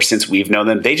nowadays, or since we've known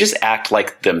them, they just act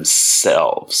like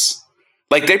themselves.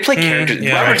 Like, they play characters.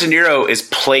 Yeah, Robert De Niro is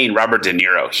playing Robert De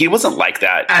Niro. He wasn't like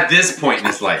that at this point in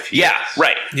his life. Yeah,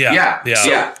 right. Yeah.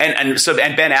 So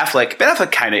Ben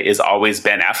Affleck kind of is always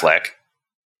Ben Affleck.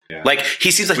 Yeah. Like,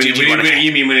 he seems like you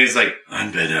mean when he's like,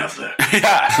 I'm Ben Affleck?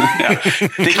 Yeah.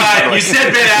 You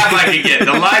said Ben Affleck again.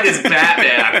 The line is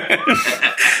Batman.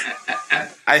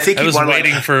 I was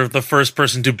waiting for the first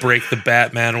person to break the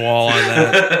Batman wall on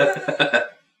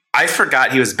that. I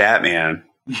forgot he was Batman.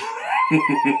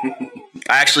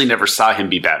 I actually never saw him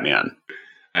be Batman.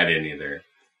 I didn't either.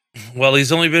 Well,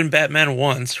 he's only been Batman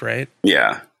once, right?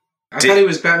 Yeah. I thought he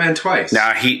was Batman twice.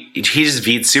 No, he just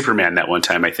V'd Superman that one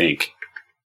time, I think.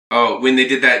 Oh, when they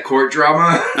did that court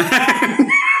drama?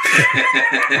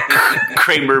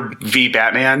 Kramer v.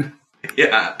 Batman?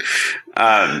 Yeah.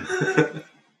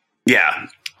 Yeah.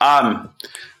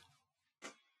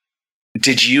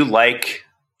 Did you like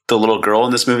the little girl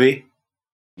in this movie?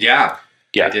 Yeah.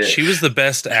 Yeah, she was the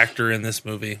best actor in this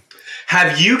movie.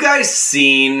 Have you guys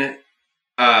seen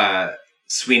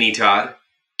Sweeney Todd?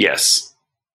 Yes.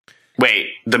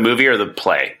 Wait, the movie or the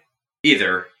play?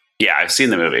 Either. Yeah, I've seen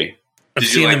the movie.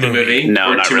 Did you like the movie?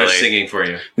 No, or not too really. Much singing for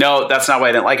you? No, that's not why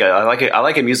I didn't like it. I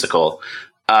like a musical.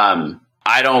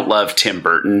 I don't love Tim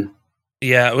Burton.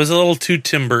 Yeah, it was a little too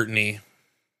Tim Burton-y.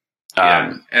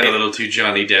 And a little too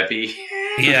Johnny Depp-y.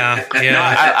 Yeah. No,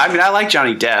 I mean, I like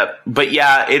Johnny Depp, but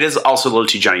yeah, it is also a little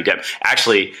too Johnny Depp.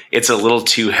 Actually, it's a little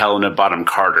too Helena Bonham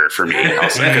Carter for me,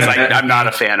 also, because I'm not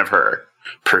a fan of her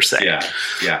per se.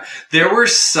 Yeah.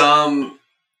 There's some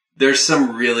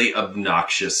really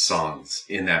obnoxious songs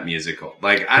in that musical.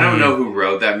 Like, I don't know who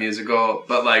wrote that musical,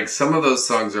 but like some of those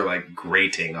songs are like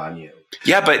grating on you.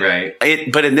 Yeah, but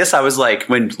but in this, I was like,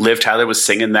 when Liv Tyler was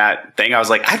singing that thing, I was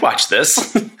like, I'd watch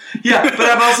this. Yeah, but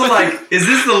I'm also like, is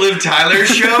this the Liv Tyler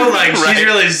show? Like, she's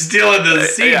really stealing the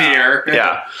scene here.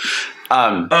 Yeah.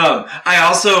 I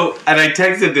also, and I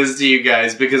texted this to you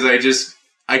guys because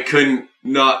I couldn't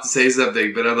not say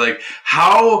something, but I'm like,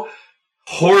 how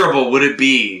horrible would it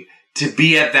be to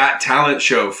be at that talent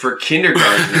show for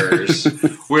kindergartners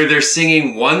where they're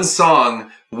singing one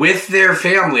song with their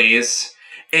families,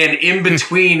 and in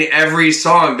between every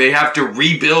song, they have to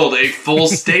rebuild a full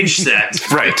stage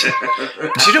set. Right. Do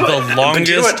you know the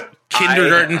longest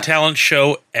kindergarten talent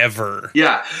show ever.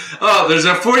 Yeah. Oh, there's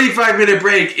a 45-minute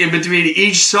break in between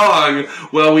each song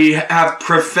while we have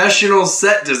professional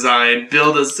set design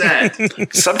build a set.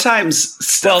 Sometimes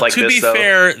stuff like this, to be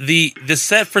fair, the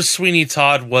set for Sweeney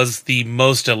Todd was the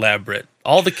most elaborate.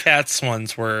 All the Cats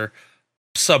ones were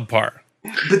subpar.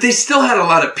 But they still had a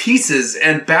lot of pieces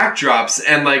and backdrops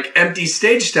and like empty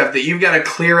stage stuff that you've got to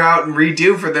clear out and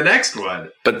redo for the next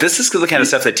one. But this is the kind of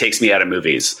stuff that takes me out of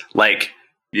movies. Like,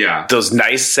 those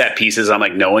nice set pieces. I'm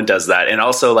like, no one does that. And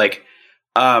also, like,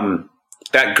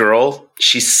 that girl,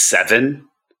 she's 7.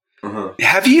 Uh-huh.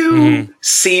 Have you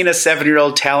seen a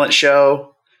 7-year-old talent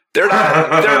show? They're not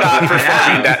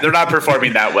performing that. They're not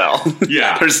performing that well.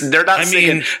 Yeah, they're not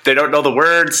singing. They don't know the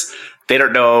words. They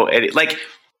don't know any, like.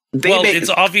 It's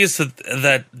obvious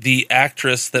that the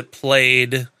actress that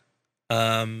played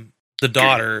the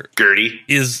daughter Gertie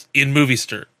is in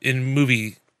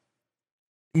movie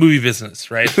movie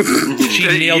business, right? She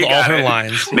nailed all her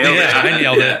lines. I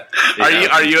nailed it.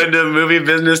 Are you into movie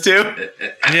business too?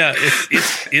 Yeah,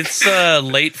 it's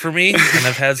late for me, and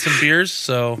I've had some beers,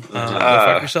 so go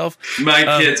fuck yourself. My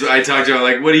kids, I talk to them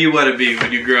like, "What do you want to be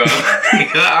when you grow up?"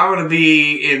 I want to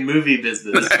be in movie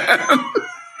business.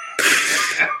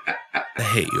 I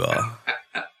hate you all.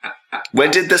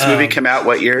 When did this movie come out?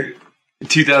 What year?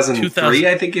 2003,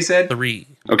 I think you said. 3.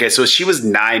 Okay, so she was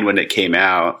 9 when it came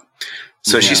out.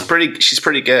 So she's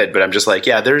pretty good, but I'm just like,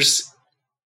 I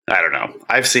don't know.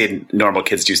 I've seen normal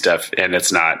kids do stuff, and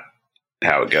it's not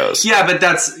how it goes. Yeah, but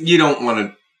you don't want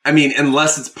to. I mean,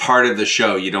 unless it's part of the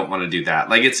show, you don't want to do that.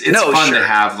 Like it's fun to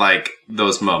have like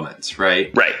those moments,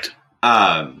 right? Right.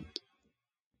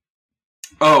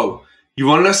 Oh, you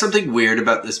want to know something weird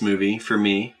about this movie for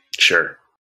me? Sure.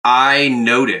 I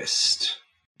noticed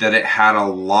that it had a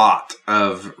lot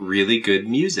of really good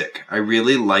music. I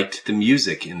really liked the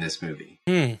music in this movie.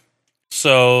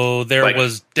 So there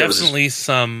was definitely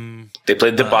some... They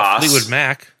played the boss. Fleetwood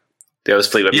Mac. There was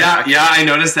Fleetwood Mac. Yeah, I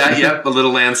noticed that. Yep, a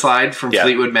little landslide from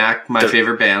Fleetwood Mac, my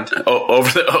favorite band.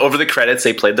 Over the credits,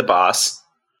 they played the boss.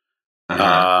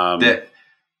 I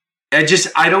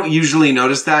don't usually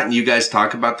notice that, and you guys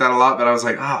talk about that a lot, but I was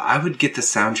like, I would get the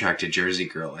soundtrack to Jersey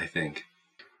Girl, I think.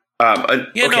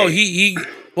 No, he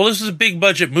well, this was a big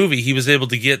budget movie. He was able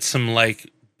to get some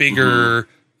like bigger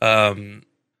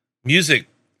music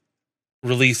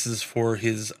releases for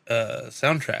his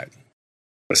soundtrack.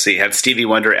 Let's see. Had Stevie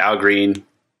Wonder, Al Green,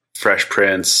 Fresh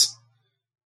Prince,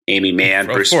 Amy Mann,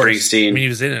 Bruce Springsteen. I mean, he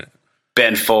was in it.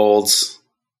 Ben Folds,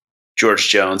 George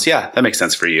Jones. Yeah, that makes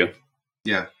sense for you.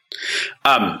 Yeah.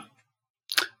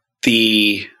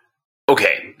 Here's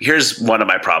one of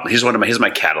my problems. Here's my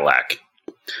Cadillac.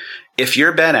 If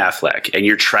you're Ben Affleck and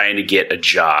you're trying to get a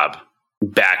job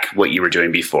back what you were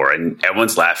doing before, and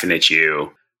everyone's laughing at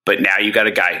you, but now you got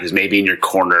a guy who's maybe in your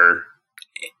corner.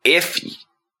 If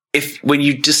when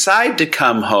you decide to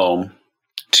come home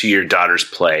to your daughter's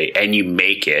play and you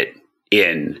make it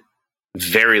in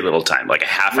very little time, like a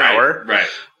half hour, right?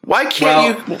 Why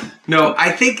can't you? No,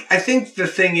 I think the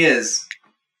thing is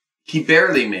he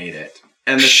barely made it.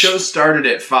 And the show started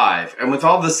at 5, and with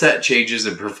all the set changes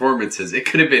and performances, it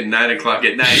could have been 9 o'clock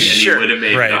at night, and he would have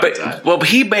made it on time. Well,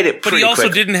 he made it pretty quick. But he also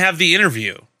didn't have the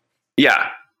interview. Yeah.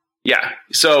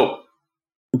 So,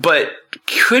 but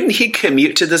couldn't he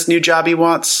commute to this new job he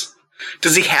wants?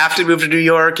 Does he have to move to New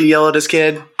York and yell at his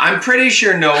kid? I'm pretty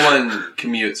sure no one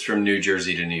commutes from New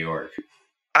Jersey to New York.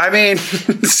 I mean,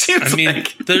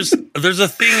 there's a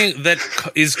thing that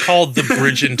is called the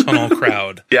bridge and tunnel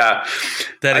crowd. Yeah,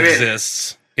 that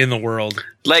exists in the world.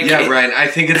 Ryan. I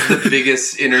think it's the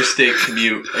biggest interstate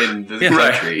commute in the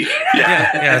country.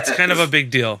 Yeah, it's kind of a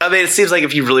big deal. I mean, it seems like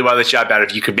if you really want this job out,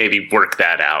 if you could maybe work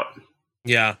that out.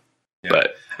 Yeah.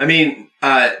 But I mean,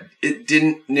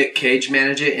 didn't Nick Cage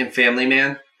manage it in Family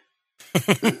Man?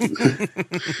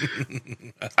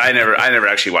 I never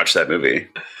actually watched that movie.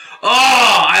 Oh,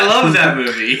 I love that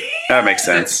movie. That makes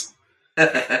sense.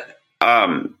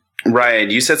 Ryan,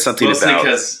 you said something mostly about...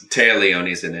 because Téa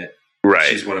Leoni's in it. Right.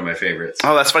 She's one of my favorites.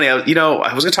 Oh, that's funny. I was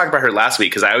going to talk about her last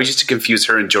week because I always used to confuse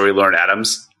her and Joey Lauren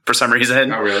Adams for some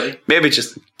reason. Oh, really? Maybe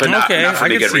just... But not for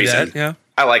any good reason. That, yeah.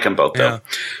 I like them both, though.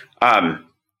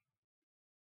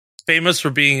 Famous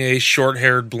for being a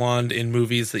short-haired blonde in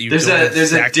movies that you There's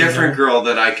a different girl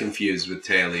that I confused with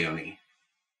Téa Leoni.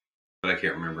 But I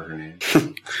can't remember her name.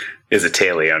 Is it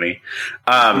Téa Leoni?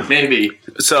 Maybe.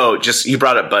 So, just you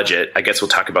brought up budget. I guess we'll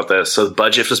talk about this. So, the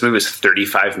budget for this movie was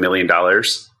 $35 million.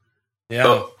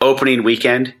 Yeah. Opening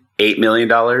weekend, $8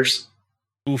 million.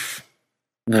 Oof.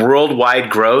 Worldwide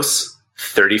gross,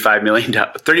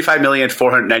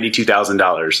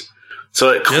 $35,492,000. So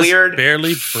it cleared, just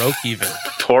barely broke even.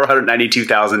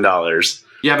 $492,000.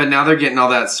 Yeah, but now they're getting all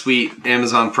that sweet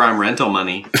Amazon Prime rental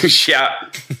money. Yeah.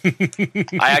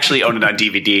 I actually owned it on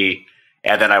DVD,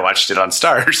 and then I watched it on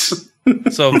Stars.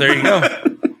 So there you go.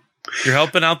 You're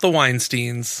helping out the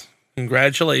Weinsteins.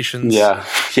 Congratulations. Yeah.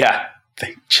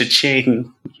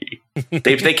 Cha-ching.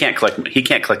 They can't collect. He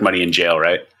can't collect money in jail,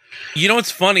 right? You know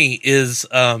what's funny is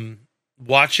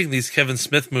watching these Kevin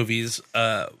Smith movies,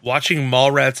 watching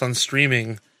Mallrats on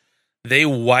streaming. They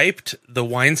wiped the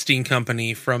Weinstein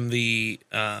Company from the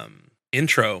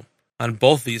intro on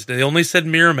both these. They only said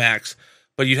Miramax,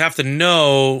 but you'd have to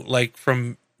know, like,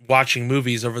 from watching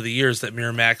movies over the years that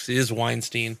Miramax is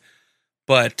Weinstein.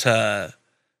 But,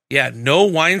 no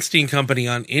Weinstein Company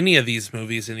on any of these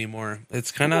movies anymore.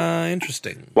 It's kind of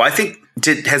interesting. Well, I think,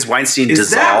 has Weinstein dissolved?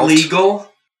 Is that legal?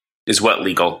 Is what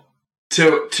legal?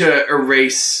 To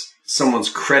erase someone's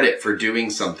credit for doing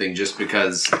something just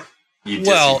because... you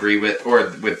disagree with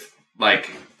like,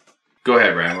 go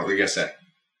ahead, Ryan. What were you gonna say?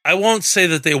 I won't say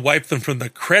that they wiped them from the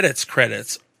credits.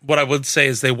 What I would say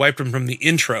is they wiped them from the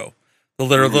intro, the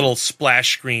little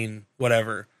splash screen,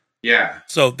 whatever. Yeah.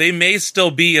 So they may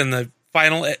still be in the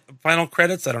final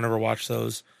credits. I don't ever watch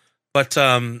those, but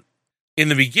in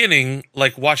the beginning,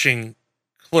 like watching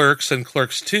Clerks and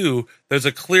Clerks 2, there's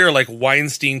a clear like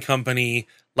Weinstein Company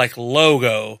like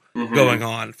logo going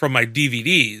on from my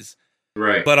DVDs.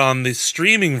 Right. But on the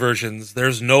streaming versions,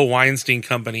 there's no Weinstein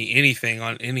Company anything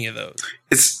on any of those.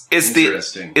 Is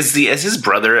his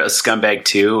brother a scumbag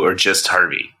too, or just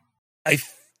Harvey? I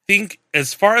think,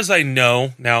 as far as I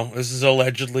know, now this is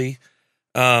allegedly,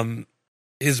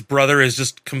 his brother is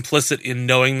just complicit in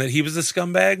knowing that he was a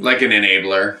scumbag, like an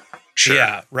enabler. Sure.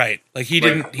 Yeah, right. Like he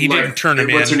didn't turn him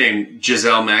in. What's her name?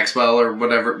 Giselle Maxwell or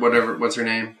whatever. What's her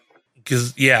name?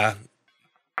 Because yeah.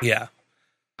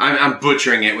 I'm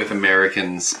butchering it with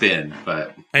American spin,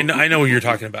 but I know what you're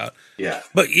talking about. Yeah.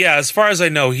 But yeah, as far as I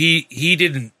know,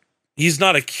 he's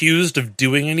not accused of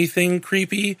doing anything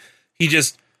creepy. He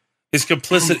just is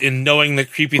complicit in knowing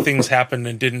that creepy things happened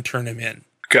and didn't turn him in.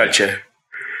 Gotcha.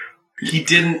 He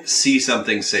didn't see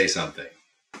something, say something.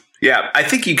 Yeah, I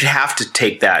think you'd have to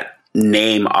take that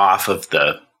name off of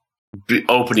the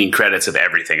opening credits of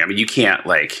everything. I mean, you can't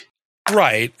like...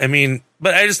 Right. I mean,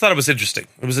 but I just thought it was interesting.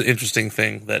 It was an interesting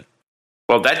thing that...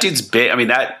 Well, that dude's big. I mean,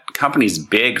 that company's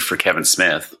big for Kevin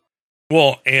Smith.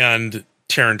 Well, and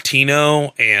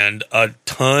Tarantino and a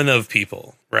ton of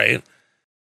people, right?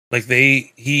 Like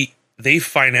they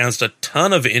financed a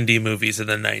ton of indie movies in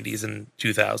the 90s and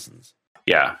 2000s.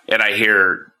 Yeah, and I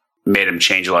hear made him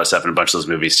change a lot of stuff in a bunch of those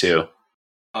movies too.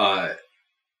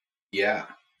 Yeah.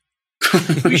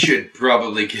 We should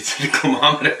probably get to the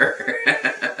climometer.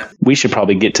 We should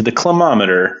probably get to the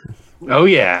climometer. Oh,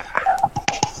 yeah.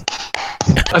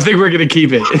 I think we're going to keep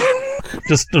it.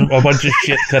 Just a bunch of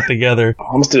shit cut together.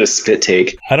 Almost did a spit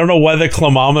take. I don't know why the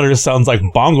climometer sounds like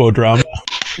bongo drum.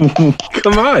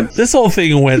 Come on. This whole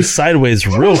thing went sideways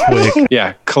real quick.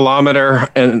 Yeah, climometer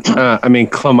and and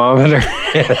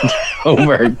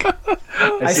homework.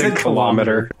 I said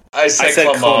kilometer. I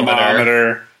said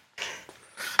climometer.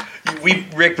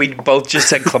 Rick, we both just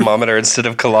said climometer instead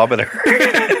of kilometer.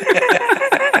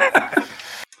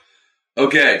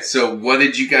 Okay, so what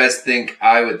did you guys think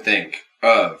I would think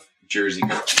of Jersey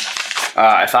Girl?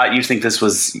 I thought you'd think this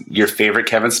was your favorite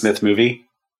Kevin Smith movie.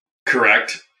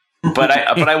 Correct. But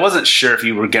I wasn't sure if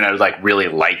you were gonna like really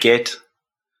like it,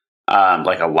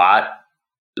 like a lot.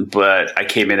 But I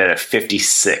came in at a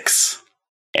 56,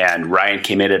 and Ryan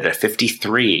came in at a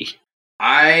 53.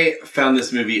 I found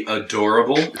this movie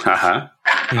adorable.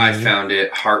 I found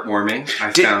it heartwarming.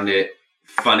 I found it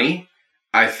funny.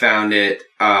 I found it.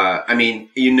 I mean,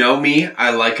 you know me.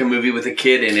 I like a movie with a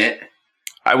kid in it.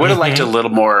 I would have liked a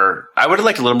little more. I would have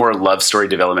liked a little more love story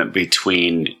development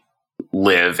between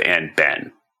Liv and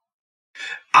Ben.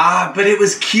 But it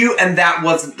was cute, and that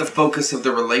wasn't the focus of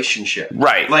the relationship.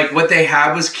 Right. Like, what they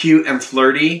had was cute and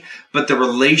flirty, but the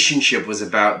relationship was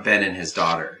about Ben and his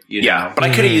daughter. You know? But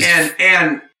I could have used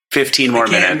and 15 more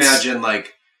minutes. I can't imagine,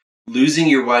 like, losing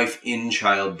your wife in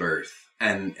childbirth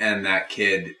and that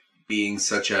kid being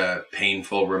such a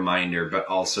painful reminder, but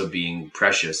also being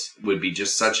precious would be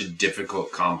just such a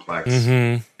difficult, complex,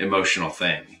 emotional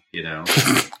thing, you know?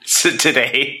 So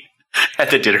today...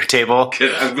 at the dinner table.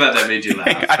 I'm glad that made you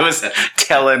laugh. I was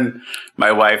telling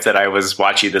my wife that I was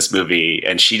watching this movie,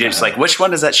 and she didn't like, which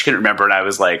one is that? She couldn't remember. And I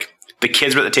was like, the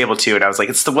kids were at the table too. And I was like,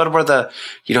 it's the one where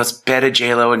it's Ben and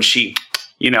J-Lo, and she,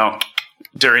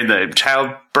 during the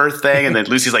childbirth thing. And then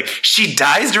Lucy's like, she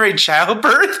dies during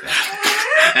childbirth?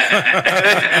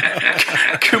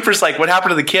 Cooper's like, what happened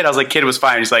to the kid? I was like, kid was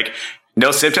fine. He's like,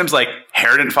 no symptoms, like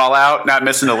hair didn't fall out, not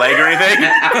missing a leg or anything.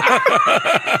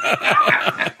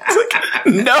 Like,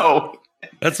 no.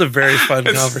 That's a very fun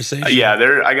conversation. Yeah,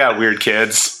 I got weird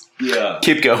kids. Yeah.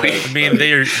 Keep going. I mean,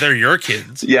 they're your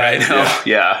kids. Yeah, right? I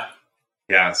know.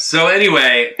 Yeah. So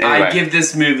anyway, I give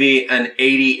this movie an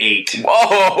 88.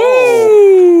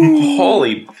 Whoa!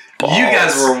 Holy balls. You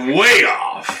guys were way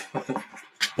off.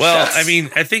 Well, I mean,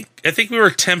 I think we were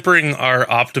tempering our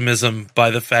optimism by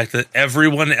the fact that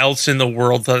everyone else in the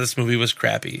world thought this movie was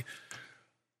crappy.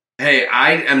 Hey,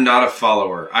 I am not a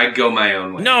follower. I go my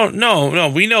own way.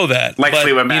 No, we know that. Like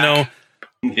Fleetwood Mac.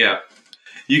 Yeah.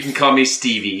 You can call me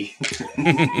Stevie.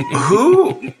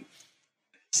 Who?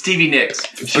 Stevie Nicks.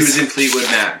 She was in Fleetwood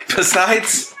Mac.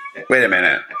 Besides, wait a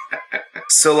minute.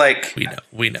 So, like,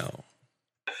 we know.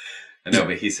 I know,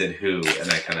 but he said who,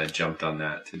 and I kind of jumped on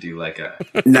that to do like a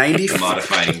 90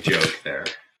 modifying joke there.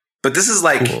 But this is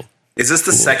like, is this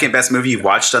the second best movie you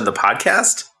watched on the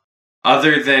podcast?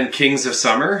 Other than Kings of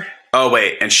Summer? Oh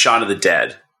wait, and Shaun of the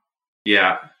Dead.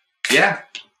 Yeah.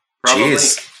 Probably.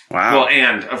 Jeez. Wow. Well,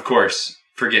 and of course,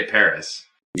 Forget Paris.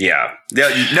 Yeah. No,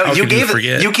 How you could you gave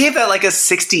forget? you gave that like a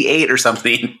 68 or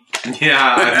something.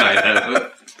 Yeah, I might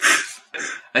have.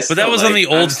 But that was on the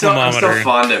old I'm still thermometer.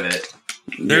 fond of it.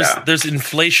 There's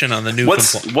inflation on the new.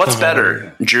 What's thermometer.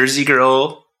 better, Jersey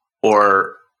Girl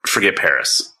or Forget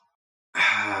Paris?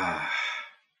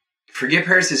 Forget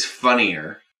Paris is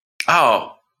funnier,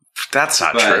 Oh, that's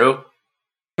not But- true.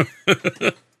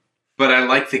 but I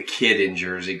like the kid in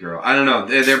Jersey Girl. I don't know.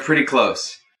 They're pretty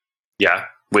close. Yeah.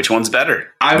 Which one's better?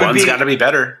 I would One's be- got to be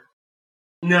better.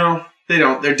 No, they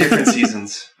don't. They're different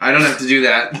seasons. I don't have to do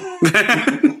that.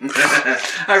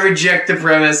 I reject the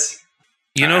premise.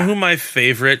 You know who my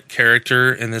favorite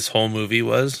character in this whole movie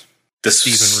was? The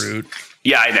Stephen Root.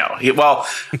 Yeah, I know.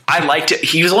 I liked it.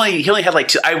 He only had like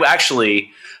two. I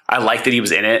like that he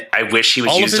was in it. I wish he was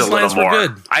All of used his a little lines were more.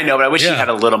 good. I know, but I wish he Yeah. had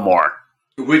a little more.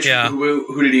 Who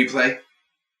did he play?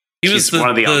 He's one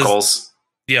of the uncles.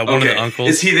 Yeah, one of the uncles.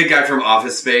 Is he the guy from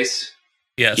Office Space?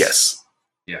 Yes. Yes.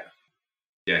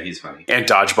 Yeah, he's funny. And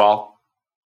Dodgeball.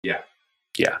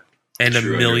 And a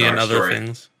True million underdog other story.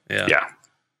 things. Yeah.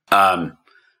 Yeah.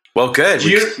 Well, good. Do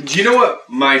you know what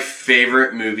my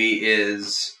favorite movie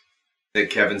is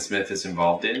that Kevin Smith is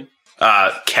involved in?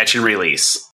 Catch and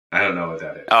Release. I don't know what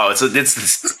that is. Oh,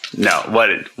 it's no.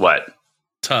 What?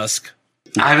 Tusk.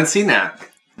 I haven't seen that.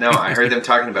 No, I heard them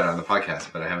talking about it on the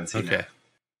podcast, but I haven't seen Okay. it.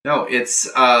 No, it's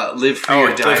Live Free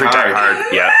or Die Live Free, Hard. Die Hard.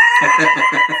 Yeah.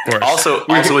 Of course.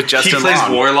 Also with Justin he plays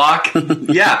Long. Warlock.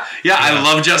 yeah, I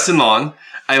love Justin Long.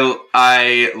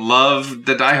 I love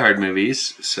the Die Hard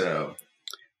movies. So,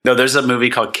 No, there's a movie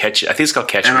called Catch. I think it's called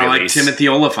Catch and and I like Release. Timothy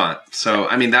Oliphant. So,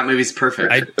 I mean, that movie's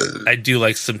perfect. I do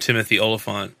like some Timothy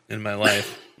Oliphant in my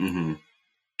life. Mm-hmm.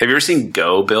 Have you ever seen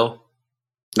Go, Bill?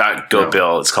 Not Go, No.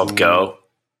 Bill. It's called Go,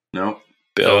 No,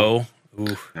 Bill. Oh,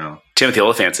 ooh. no. Timothy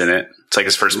Oliphant's in it. It's like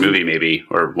his first movie, maybe,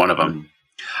 or one of them.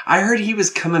 I heard he was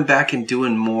coming back and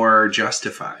doing more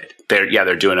Justified.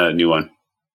 They're doing a new one.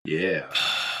 Yeah,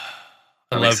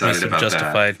 I I'm love me excited some about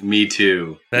Justified. that. Me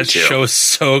too. That too. show is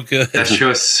so good. That show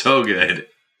is so good.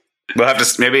 We'll have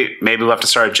to maybe we'll have to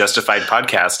start a Justified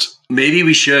podcast. Maybe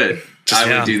we should. I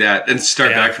yeah. would do that and start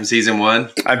Yeah. back from season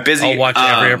 1. I'm busy. I'll watch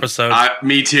every episode.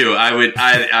 Me too. I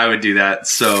would do that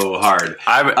so hard.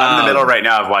 I'm in the middle right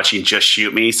now of watching Just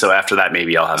Shoot Me, so after that,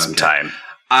 maybe I'll have some time.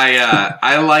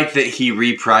 I like that he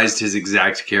reprised his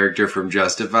exact character from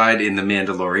Justified in The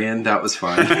Mandalorian. That was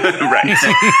fun. Right.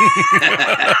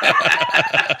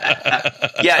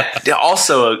 Yeah.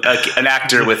 Also, an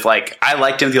actor with I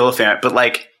like Timothy Oliphant, but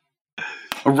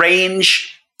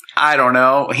range. I don't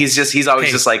know. He's always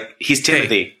Hey. just he's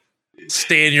Timothy.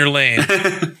 Stay in your lane.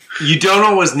 You don't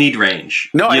always need range.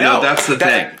 No, I you know. That's the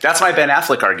thing. That's my Ben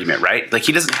Affleck argument, right?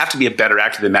 He doesn't have to be a better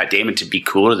actor than Matt Damon to be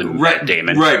cooler than Matt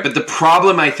Damon. Right, but the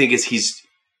problem I think is he's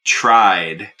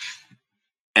tried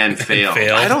and failed.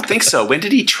 Failed. I don't think so. When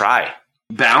did he try?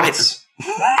 Bounce.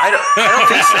 I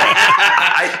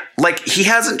don't think so. He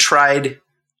hasn't tried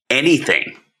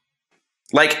anything.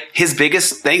 His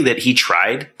biggest thing that he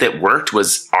tried that worked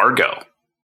was Argo.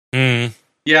 Mm.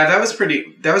 Yeah, that was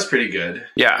pretty good.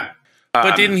 Yeah.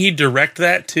 But didn't he direct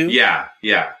that too? Yeah.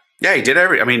 Yeah, he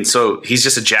did so he's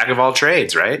just a jack of all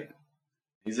trades, right?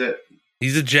 He's it.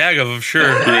 He's a jag of sure.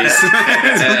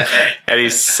 And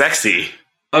he's sexy.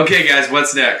 Okay, guys,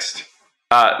 what's next?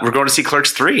 We're going to see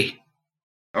Clerks 3.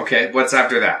 Okay, what's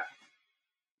after that?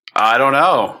 I don't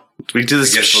know. We do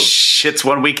this I guess we'll- shits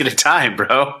 1 week at a time,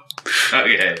 bro.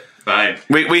 Okay, fine.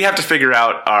 We have to figure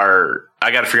out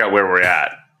I got to figure out where we're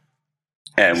at.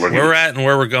 And Where we're at and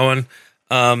where we're going.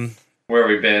 Where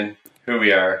we've been, who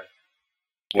we are,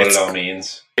 what it all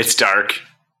means. It's dark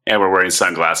and we're wearing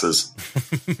sunglasses.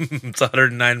 It's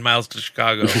 109 miles to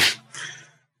Chicago.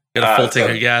 Get a full tank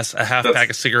of gas, a half pack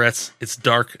of cigarettes. It's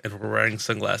dark and we're wearing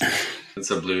sunglasses. That's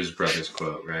a Blues Brothers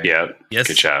quote, right? Yeah. Yes,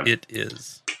 Good job. it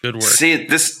is. Good work. See,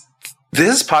 this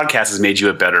podcast has made you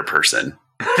a better person.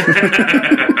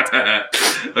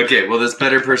 Okay, well, this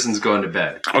better person's going to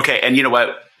bed. Okay, and you know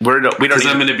what? We don't. Because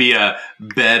I'm Even, going to be a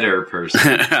better person.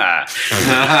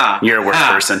 you're a worse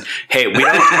person. Hey, we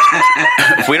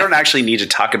don't actually need to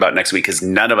talk about next week because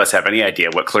none of us have any idea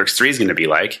what Clerks 3 is going to be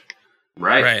like.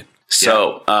 Right.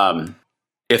 So,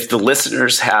 if the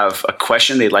listeners have a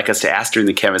question they'd like us to ask during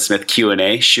the Kevin Smith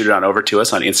Q&A, shoot it on over to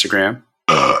us on Instagram.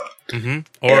 Mm-hmm.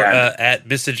 Or And- at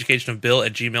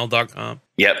miseducationofbill@gmail.com.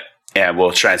 Yep. And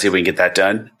we'll try and see if we can get that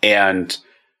done. And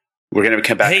we're going to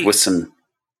come back with some...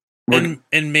 And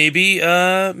maybe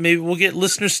we'll get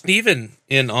listener Steven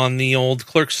in on the old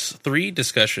Clerks 3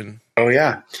 discussion. Oh,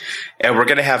 yeah. And we're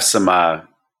going to have some...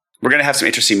 we're going to have some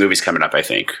interesting movies coming up, I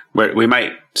think. We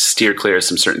might steer clear of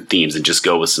some certain themes and just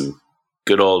go with some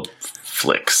good old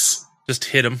flicks. Just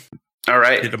hit them. All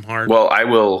right. Hit them hard. Well, I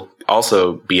will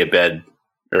also be a bed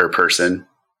person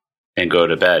and go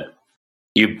to bed.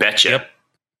 You betcha. Yep.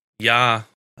 Yeah.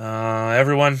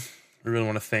 Everyone, we really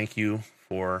want to thank you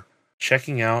for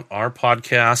checking out our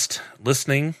podcast,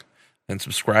 listening and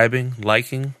subscribing,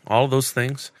 liking, all of those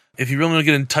things. If you really want to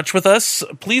get in touch with us,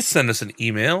 please send us an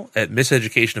email at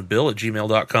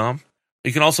miseducationofbill@gmail.com.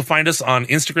 You can also find us on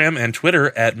Instagram and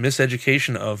Twitter at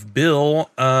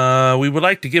miseducationofbill. We would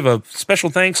like to give a special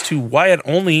thanks to Wyatt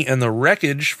Only and The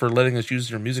Wreckage for letting us use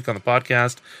their music on the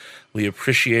podcast. We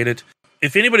appreciate it.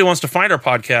 If anybody wants to find our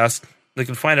podcast, they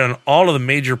can find it on all of the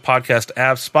major podcast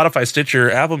apps, Spotify,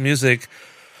 Stitcher, Apple Music,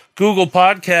 Google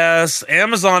Podcasts,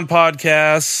 Amazon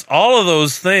Podcasts, all of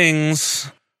those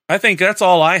things. I think that's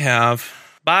all I have.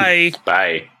 Bye.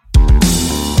 Bye.